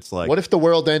 And it's like, what if the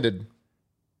world ended?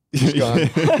 It's gone.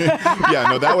 Yeah,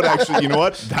 no, that would actually, you know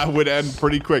what? That would end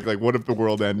pretty quick. Like, what if the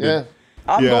world ended? Yeah.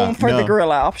 I'm going for the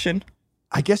gorilla option.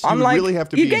 I guess you I'm like, really have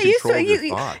to be in control of your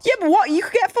thoughts. Yeah, but what? You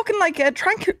could get fucking like a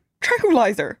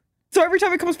tranquilizer. So every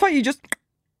time it comes fight, you just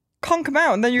conk him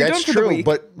out, and then you're done for the week.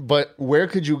 But where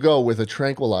could you go with a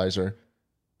tranquilizer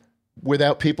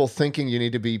without people thinking you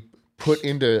need to be put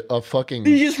into a fucking...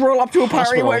 You just roll up to a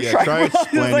party where try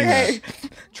explaining that.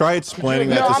 Try explaining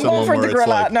that to someone. I'm going for the gorilla.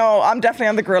 Like, no, I'm definitely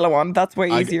on the gorilla one. That's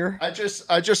way easier. I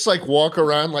just like walk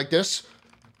around like this.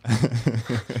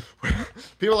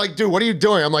 People are like, dude, what are you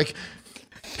doing? I'm like,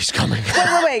 he's coming.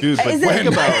 Wait. Dude, is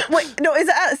it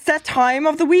at a set time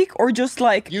of the week or just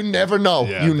like... You never know.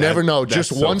 Yeah, you never know.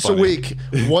 Just so once funny. a week.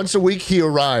 Once a week he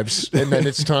arrives and then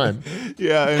it's time.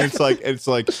 Yeah, and it's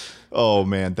like, oh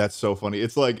man, that's so funny.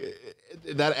 It's like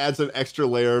that adds an extra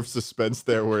layer of suspense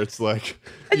there where it's like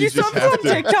you saw this on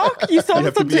TikTok? You saw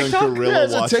this on TikTok? You have to be on gorilla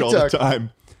watch all the TikTok.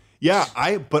 time.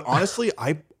 Yeah, but honestly,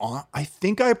 I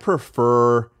think I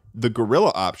prefer the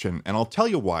gorilla option, and I'll tell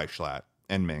you why, Schlatt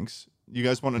and Minx. You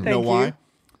guys want to know why?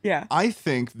 Yeah. I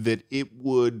think that it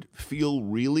would feel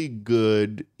really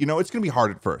good. You know, it's going to be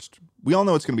hard at first. We all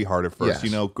know it's going to be hard at first. Yes.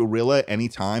 You know, gorilla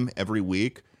anytime, every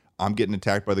week, I'm getting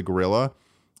attacked by the gorilla.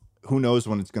 Who knows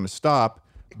when it's going to stop?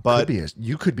 But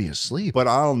you could be asleep. But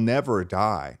I'll never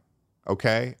die.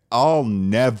 Okay? I'll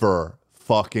never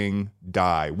fucking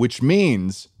die, which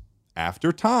means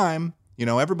after time, you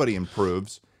know, everybody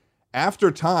improves.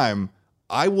 After time,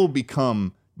 I will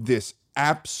become this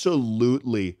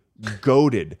absolutely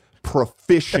goated,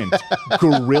 proficient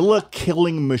gorilla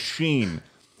killing machine.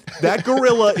 That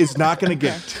gorilla is not going to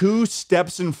get 2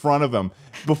 steps in front of him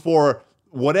before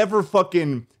whatever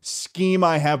fucking scheme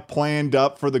I have planned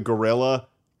up for the gorilla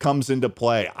comes into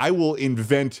play. I will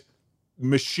invent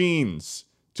machines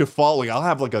to follow. I'll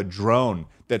have like a drone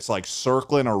that's like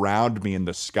circling around me in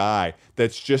the sky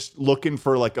that's just looking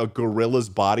for like a gorilla's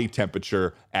body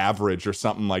temperature average or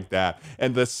something like that.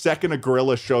 And the second a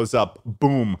gorilla shows up,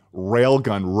 boom,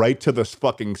 railgun right to the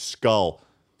fucking skull.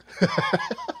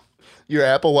 Your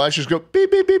Apple Watch just go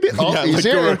beep, beep, beep, beep. Oh, Yeah, he's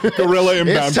like here. gorilla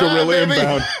inbound, It's time, gorilla baby.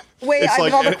 inbound. Wait, It's I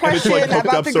like, have another and it's question like hooked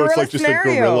about up, the so it's gorilla like just a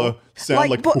scenario. gorilla sound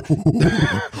like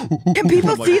Can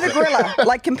people see the gorilla?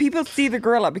 Like, can people see the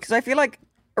gorilla? Because I feel like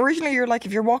originally you're like,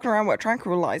 if you're walking around with a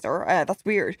tranquilizer, that's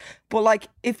weird. But like,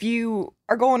 if you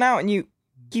are going out and you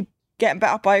keep getting bit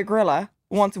up by a gorilla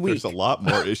once a week, there's a lot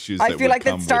more issues. I that feel would like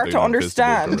they'd come start with to an invisible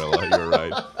understand. Gorilla. You're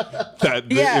right. That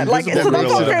the yeah, like so invisible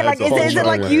that's what I'm gorilla saying. Like, has a is it whole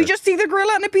like nother- you just see the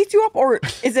gorilla and it beats you up, or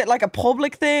is it like a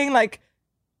public thing? Like,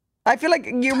 I feel like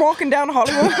you're walking down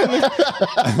Hollywood.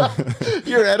 And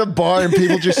You're at a bar and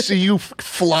people just see you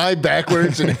fly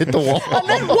backwards and hit the wall. And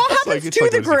then what happens it's to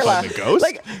like, the was he gorilla? fighting a ghost?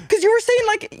 Like, because you were saying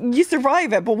like you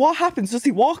survive it, but what happens? Does he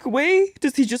walk away?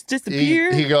 Does he just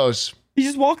disappear? He goes. He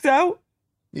just walks out.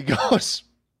 He goes.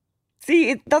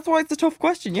 See, that's why it's a tough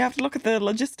question. You have to look at the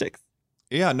logistics.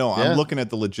 Yeah, no, Yeah. I'm looking at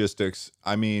the logistics.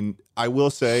 I mean, I will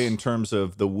say in terms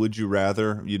of the would you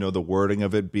rather, you know, the wording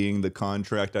of it being the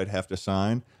contract I'd have to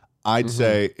sign, I'd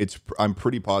say I'm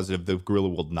pretty positive the gorilla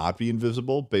will not be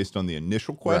invisible based on the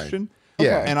initial question.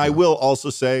 Yeah. And I will also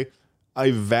say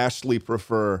I vastly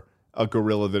prefer a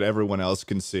gorilla that everyone else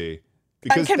can see.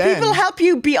 And can people help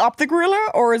you beat up the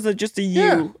gorilla, or is it just a you?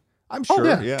 Yeah. I'm sure,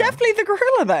 yeah. Definitely the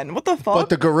gorilla then. What the fuck?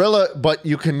 But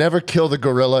you can never kill the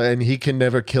gorilla and he can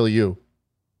never kill you.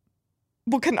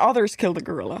 But can others kill the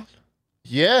gorilla?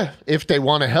 Yeah, if they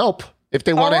want to help. If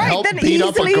they want to Alright, help then beat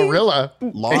up a easily- gorilla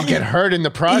and get hurt in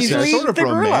the process. Easily- It's sort of the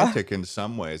gorilla. romantic in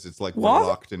some ways. It's like What? we're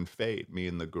locked in fate, me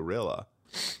and the gorilla.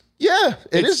 Yeah,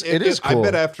 it is cool. I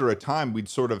bet after a time we'd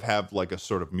sort of have like a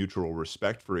sort of mutual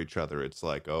respect for each other. It's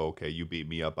like, oh, okay, you beat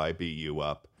me up, I beat you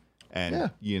up.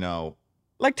 And, you know,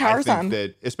 Like I Tarzan. think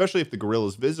that, especially if the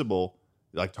gorilla's visible,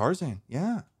 like Tarzan,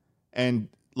 yeah. And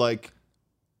like,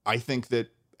 I think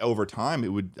that over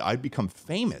time I'd become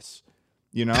famous.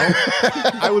 You know,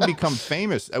 I would become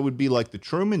famous. I would be like the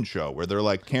Truman Show, where they're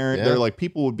like they're like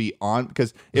people would be on,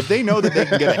 because if they know that they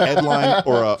can get a headline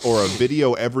or a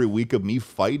video every week of me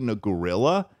fighting a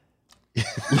gorilla,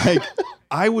 like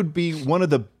I would be one of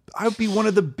the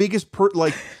biggest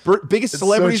biggest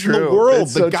celebrities in the world.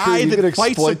 It's the so guy true. You that can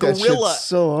fights a exploit that shit gorilla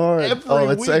so hard. every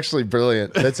That's week. actually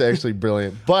brilliant. That's actually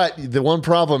brilliant. But the one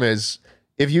problem is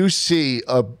if you see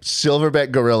a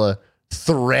silverback gorilla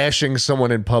thrashing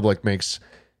someone in public,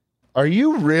 are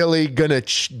you really gonna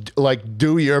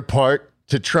do your part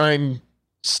to try and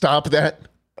stop that?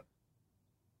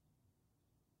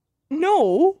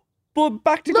 No. But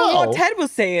back to what No. Ted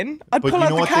was saying, I'd But pull you out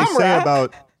know the what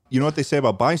camera. they say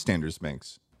about bystanders,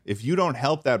 Minx. If you don't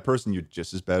help that person, you're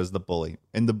just as bad as the bully.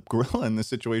 And the gorilla in this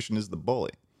situation is the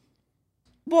bully.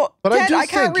 But But I Ted, do I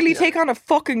can't think- really take on a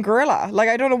fucking gorilla. Like,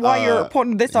 I don't know why you're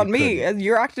putting this on me.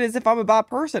 You're acting as if I'm a bad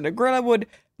person. A gorilla would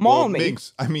maul me.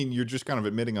 Minx, I mean, you're just kind of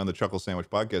admitting on the Chuckle Sandwich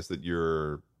podcast that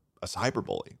you're a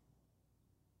cyberbully.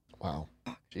 Wow.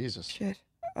 Jesus. Shit.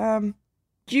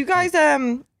 Do you guys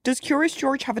does Curious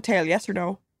George have a tail? Yes or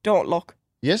no? Don't look.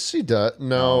 Yes, he does.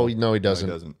 No, he doesn't. No, he doesn't.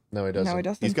 No, he doesn't. No, he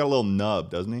doesn't. He's got a little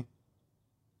nub, doesn't he?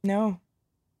 No.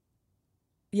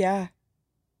 Yeah.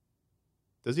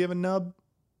 Does he have a nub?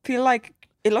 Feel like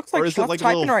it looks Or like is it Scott's like a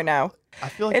typing little- right now. I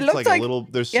feel like It it's looks like a like- little.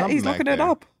 There's Yeah, something he's looking back it there.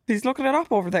 up. He's looking it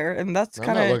up over there, and that's I'm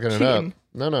kind not of looking cheating.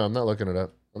 it up. No, I'm not looking it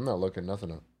up. I'm not looking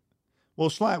nothing up. Well,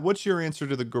 Schlatt, what's your answer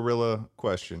to the gorilla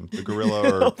question? The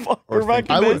gorilla We're back thinking-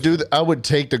 to I would I would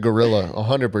take the gorilla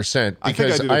 100% I think I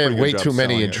because did a I have pretty way good job too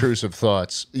many selling it. intrusive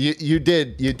thoughts. You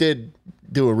did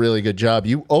do a really good job.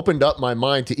 You opened up my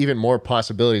mind to even more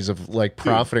possibilities of like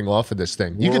profiting off of this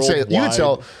thing. You could Worldwide.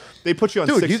 sell They put you on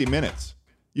Dude, 60 minutes.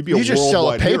 You'd be you just sell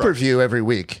a worldwide hero. pay-per-view every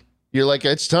week. You're like,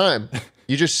 it's time.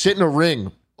 You just sit in a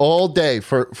ring all day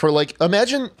for like,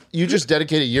 imagine you just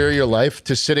dedicate a year of your life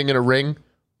to sitting in a ring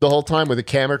the whole time with a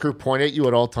camera crew point at you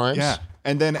at all times. Yeah.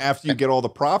 And then after you get all the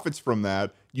profits from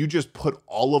that, you just put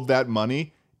all of that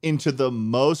money into the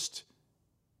most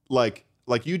like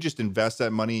you just invest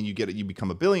that money and you become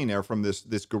a billionaire from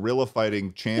this gorilla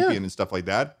fighting champion Yeah. and stuff like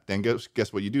that. Then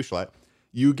guess what you do, Schlatt?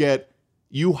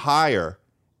 You hire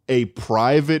a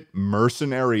private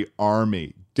mercenary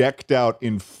army decked out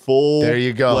in full There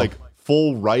you go. like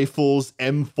full rifles,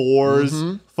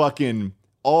 M4s, fucking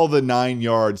all the 9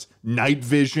 yards, night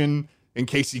vision in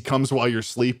case he comes while you're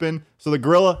sleeping. So the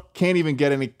gorilla can't even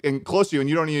get any close to you and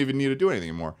you don't even need to do anything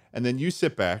anymore. And then you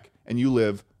sit back and you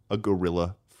live a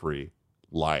gorilla-free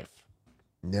life.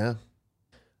 Yeah.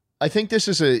 I think this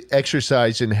is an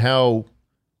exercise in how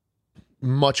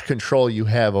much control you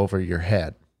have over your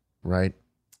head, right?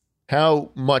 How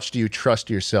much do you trust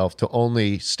yourself to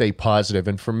only stay positive?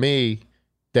 And for me,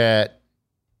 that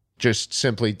just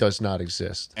simply does not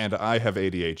exist. And I have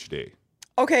ADHD.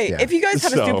 Okay, Yeah. if you guys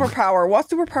had a So- superpower, what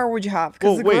superpower would you have? Because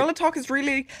Well, the wait. gorilla talk is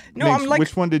really no. Minx, I'm like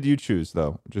which one did you choose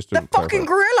though? Just to the fucking clarify.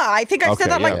 gorilla. I think I Okay,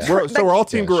 said that yeah. like. We're all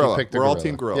team Yeah, she gorilla. picked the We're all gorilla.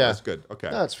 team gorilla. Yeah. That's good. Okay.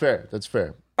 No, that's fair. That's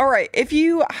fair. All right, if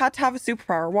you had to have a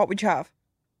superpower, what would you have?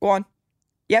 Go on.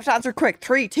 You have to answer quick.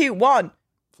 3, 2, 1.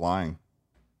 Flying.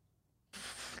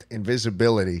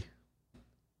 Invisibility.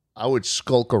 I would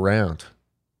skulk around.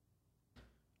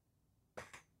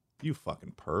 You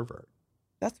fucking pervert.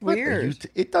 That's What are weird. you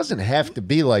it doesn't have to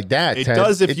be like that, It Ted.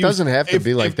 does if it you, doesn't have to if-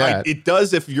 be like if I- that. it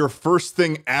does if your first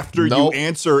thing after Nope. you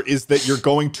answer is that you're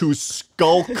going to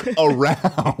skulk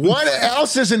around. What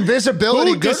else is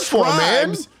invisibility Who good for, man?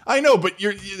 describes- I know, but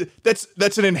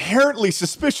that's an inherently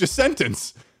suspicious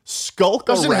sentence. Skulk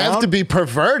Doesn't around. have to be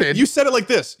perverted. You said it like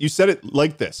this. You said it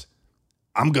like this.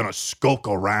 I'm gonna skulk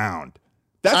around.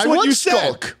 That's I what would you said.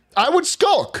 skulk. I would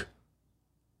skulk.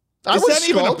 I Is would that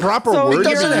even a skulk. proper So word? It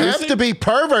doesn't you're have using? to be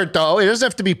pervert, though. It doesn't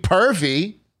have to be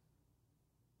pervy.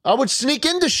 I would sneak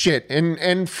into shit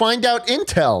and find out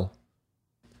intel.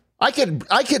 I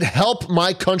could help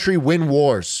my country win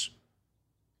wars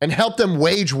and help them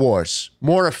wage wars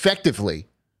more effectively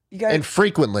You guys, and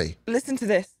frequently. listen to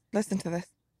this. Listen to this.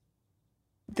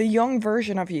 The young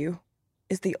version of you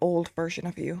is the old version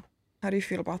of you. How do you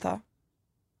feel about that?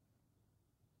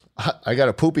 I got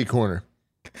a poopy corner.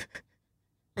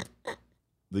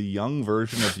 The young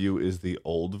version of you is the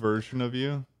old version of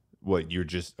you. What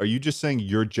are you just saying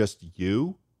you're just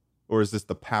you, or is this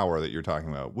the power that you're talking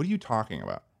about? What are you talking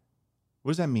about?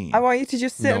 What does that mean? I want you to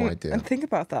just sit No and, idea. and think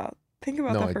about that. Think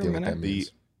about No that for a idea what minute. that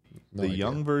means. No The idea.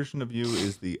 young version of you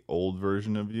is the old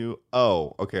version of you.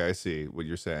 Oh, okay, I see what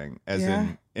you're saying. As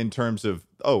Yeah. in terms of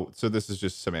so this is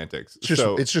just semantics.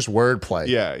 It's just wordplay.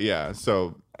 yeah.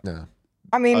 So No.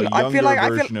 I mean, a I younger feel like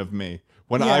version of me.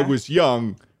 When I Yeah. was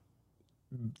young,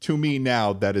 to me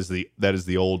now that is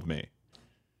the old me.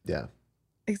 Yeah.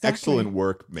 exactly. Excellent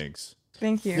work, Minx.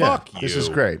 Thank you. Fuck This you. is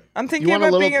great. I'm thinking want a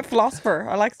about little- being a philosopher.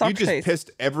 I like You Socrates. just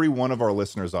pissed every one of our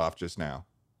listeners off just now.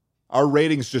 Our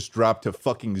ratings just dropped to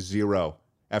fucking 0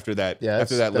 after that. Yeah,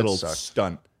 after that that little sucked.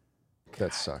 stunt.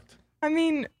 That sucked. I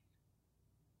mean,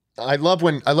 I love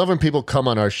when people come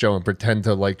on our show and pretend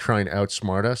to like try and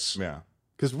outsmart us. Yeah,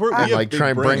 because we're And we have like big try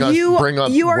and brains. bring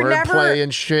up You are wordplay never-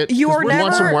 and shit. you are You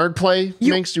want some never- wordplay,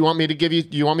 you- Minx? Do you want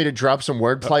me to drop some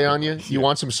wordplay on you? You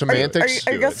want some are you semantics?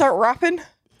 gonna start rapping?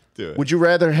 Do it. Would you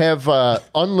rather have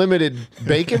unlimited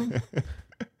bacon,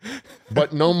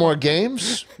 but no more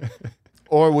games,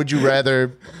 or would you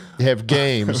rather have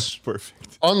games,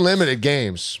 Perfect. unlimited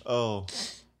games, Oh,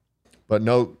 but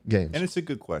no games. and it's a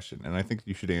good question, and I think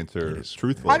you should answer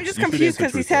truthfully. I'm just You should confused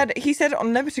answer because he said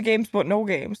unlimited games but no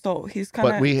games, so he's kind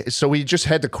But of. we just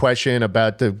had the question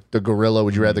about the gorilla.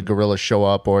 Would you rather the gorilla show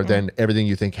up or then everything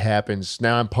you think happens?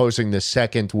 Now I'm posing the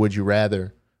second would you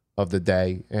rather of the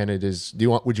day, and it is.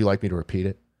 Would you like me to repeat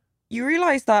it? You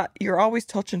realize that you're always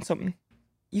touching something.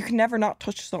 You can never not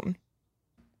touch something.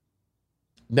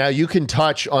 Now you can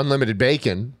touch unlimited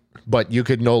bacon, but you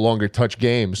could no longer touch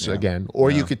games again,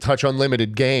 or you could touch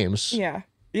unlimited games, Yeah,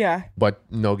 yeah. but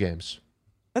no games.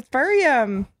 That's very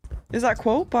Is that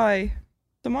quote by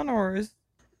someone or is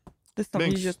this something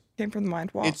Minx, you just came from the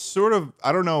mind? Wow. It's sort of,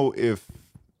 I don't know if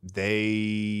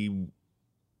they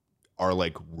are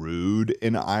like rude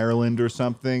in Ireland or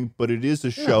something, but it is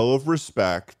a show of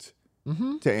respect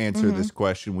to answer this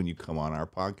question when you come on our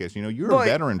podcast. You know, you're a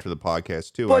veteran to the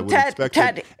podcast too. I would expect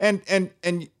it.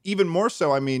 And even more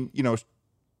so, I mean, you know,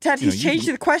 Ted, he's changed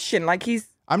the question. Like he's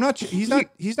not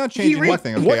changing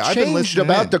anything. Okay, What I've been changed listening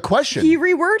about in. the question? he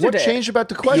reworded What it. changed about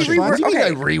the question? What do you mean I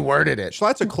okay. reworded it?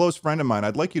 Schlatt's a close friend of mine.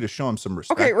 I'd like you to show him some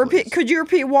respect. Okay, repeat. please. Could you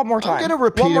repeat one more time? I'm going to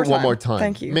repeat it one more time.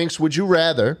 Thank you. Minx, would you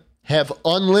rather have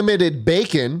unlimited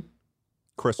bacon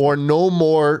Crystal. or no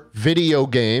more video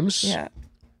games? Yeah.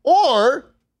 Or,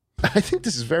 I think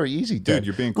this is very easy, Ted. Dude,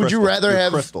 you're being Would Crystal. you rather You're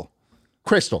have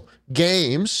Crystal?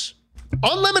 Games,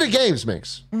 unlimited games,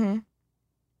 Minx,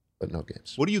 but no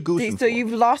games? What are you goosing So for?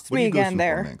 you've lost What are me you again goosing for,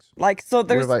 there. Minx? Like so,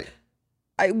 there's What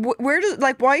have where does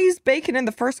like why is bacon in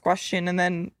the first question and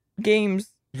then games?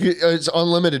 It's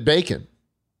unlimited bacon.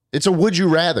 It's a would you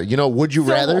rather. You know, would you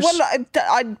rather? Well,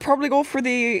 I'd probably go for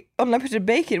the unlimited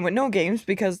bacon with no games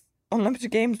because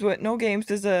unlimited games with no games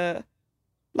is a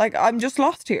like I'm just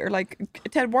lost here. Like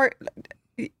Ted, what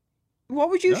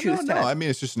would you choose? No. Ted? I mean,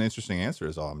 it's just an interesting answer.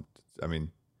 Is all. I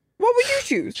mean, What would you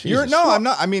choose? Jesus. I'm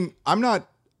not. I mean, I'm not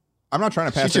trying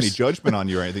to pass any just- judgment on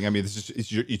you or anything. I mean,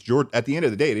 it's your. At the end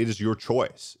of the day, it is your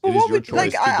choice. Well, It is what your would-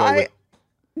 choice like, to go I- with.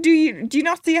 Do you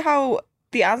not see how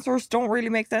the answers don't really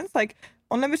make sense? Like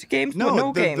unlimited games but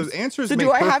no games. The answers So make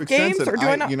do I have perfect sense, games and or do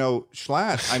I not? You know,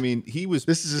 Schlatt. I mean, he was.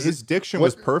 This is- his diction what-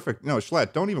 was perfect. No,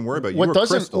 Schlatt, don't even worry about it. You What were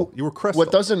doesn't Crystal. You were Crystal.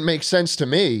 What doesn't make sense to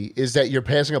me is that you're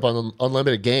passing up on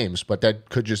unlimited games, but that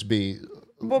could just be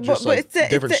But like it's a-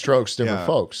 different it's a- strokes, different Yeah.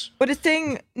 folks. But it's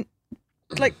saying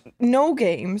like no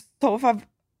games. So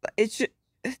if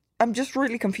I'm just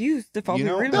really confused. If I'll You be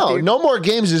know- real No, with you. no more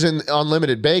games is in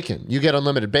unlimited bacon. You get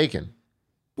unlimited bacon,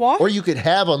 What? or you could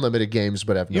have unlimited games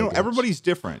but have no. You know, games. everybody's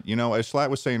different. You know, as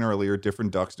Schlatt was saying earlier,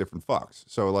 different ducks, different fucks.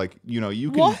 So, like, you know, you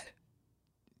can. What?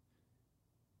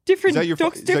 Different Is that your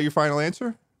ducks, is that your final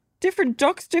answer? different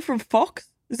ducks, different fucks.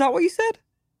 Is that what you said?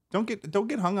 Don't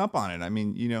get hung up on it. I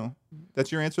mean, you know,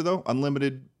 that's your answer though.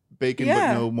 Unlimited bacon,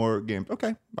 Yeah. but no more games.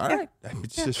 Okay, all Yeah. right.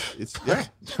 It's just it's yeah.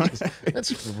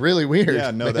 That's really weird.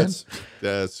 yeah. No, man.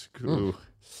 that's cool.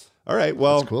 All right.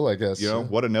 Well, That's cool, I guess. you know,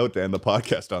 what a note to end the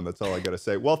podcast on. That's all I got to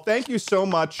say. Well, thank you so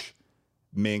much,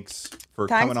 Minx, for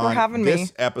Thanks coming for on having this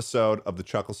me. episode of the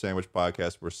Chuckle Sandwich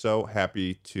Podcast. We're so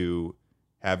happy to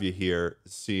have you here,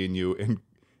 seeing you and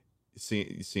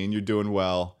seeing you doing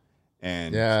well,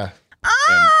 and Yeah.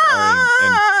 and are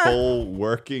in full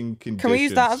working conditions. Can we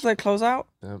use that as a closeout?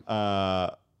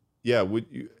 Yeah. Would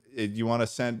you want to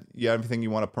send? You have anything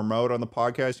you want to promote on the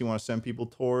podcast? You want to send people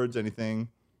towards anything?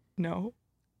 No.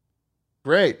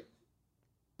 Great.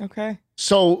 Okay.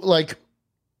 So, like,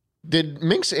 did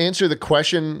Minx answer the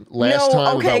question last no,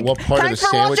 time okay. about what part Thanks of the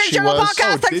for sandwich watching she Jungle was?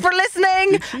 Podcast. Oh, Thanks did- for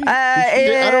listening. did she?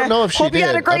 I don't know if she hope you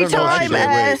had did. a great I don't know if she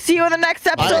time. did. See you in the next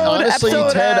episode. I honestly,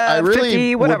 episode, Ted, I really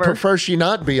 50, would whatever. prefer she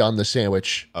not be on the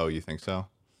sandwich. Oh, you think so?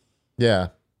 Yeah.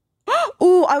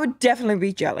 Ooh, I would definitely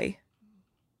be Jelly.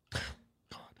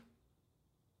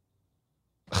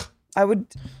 I would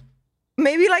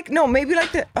maybe like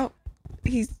the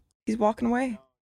he's walking away.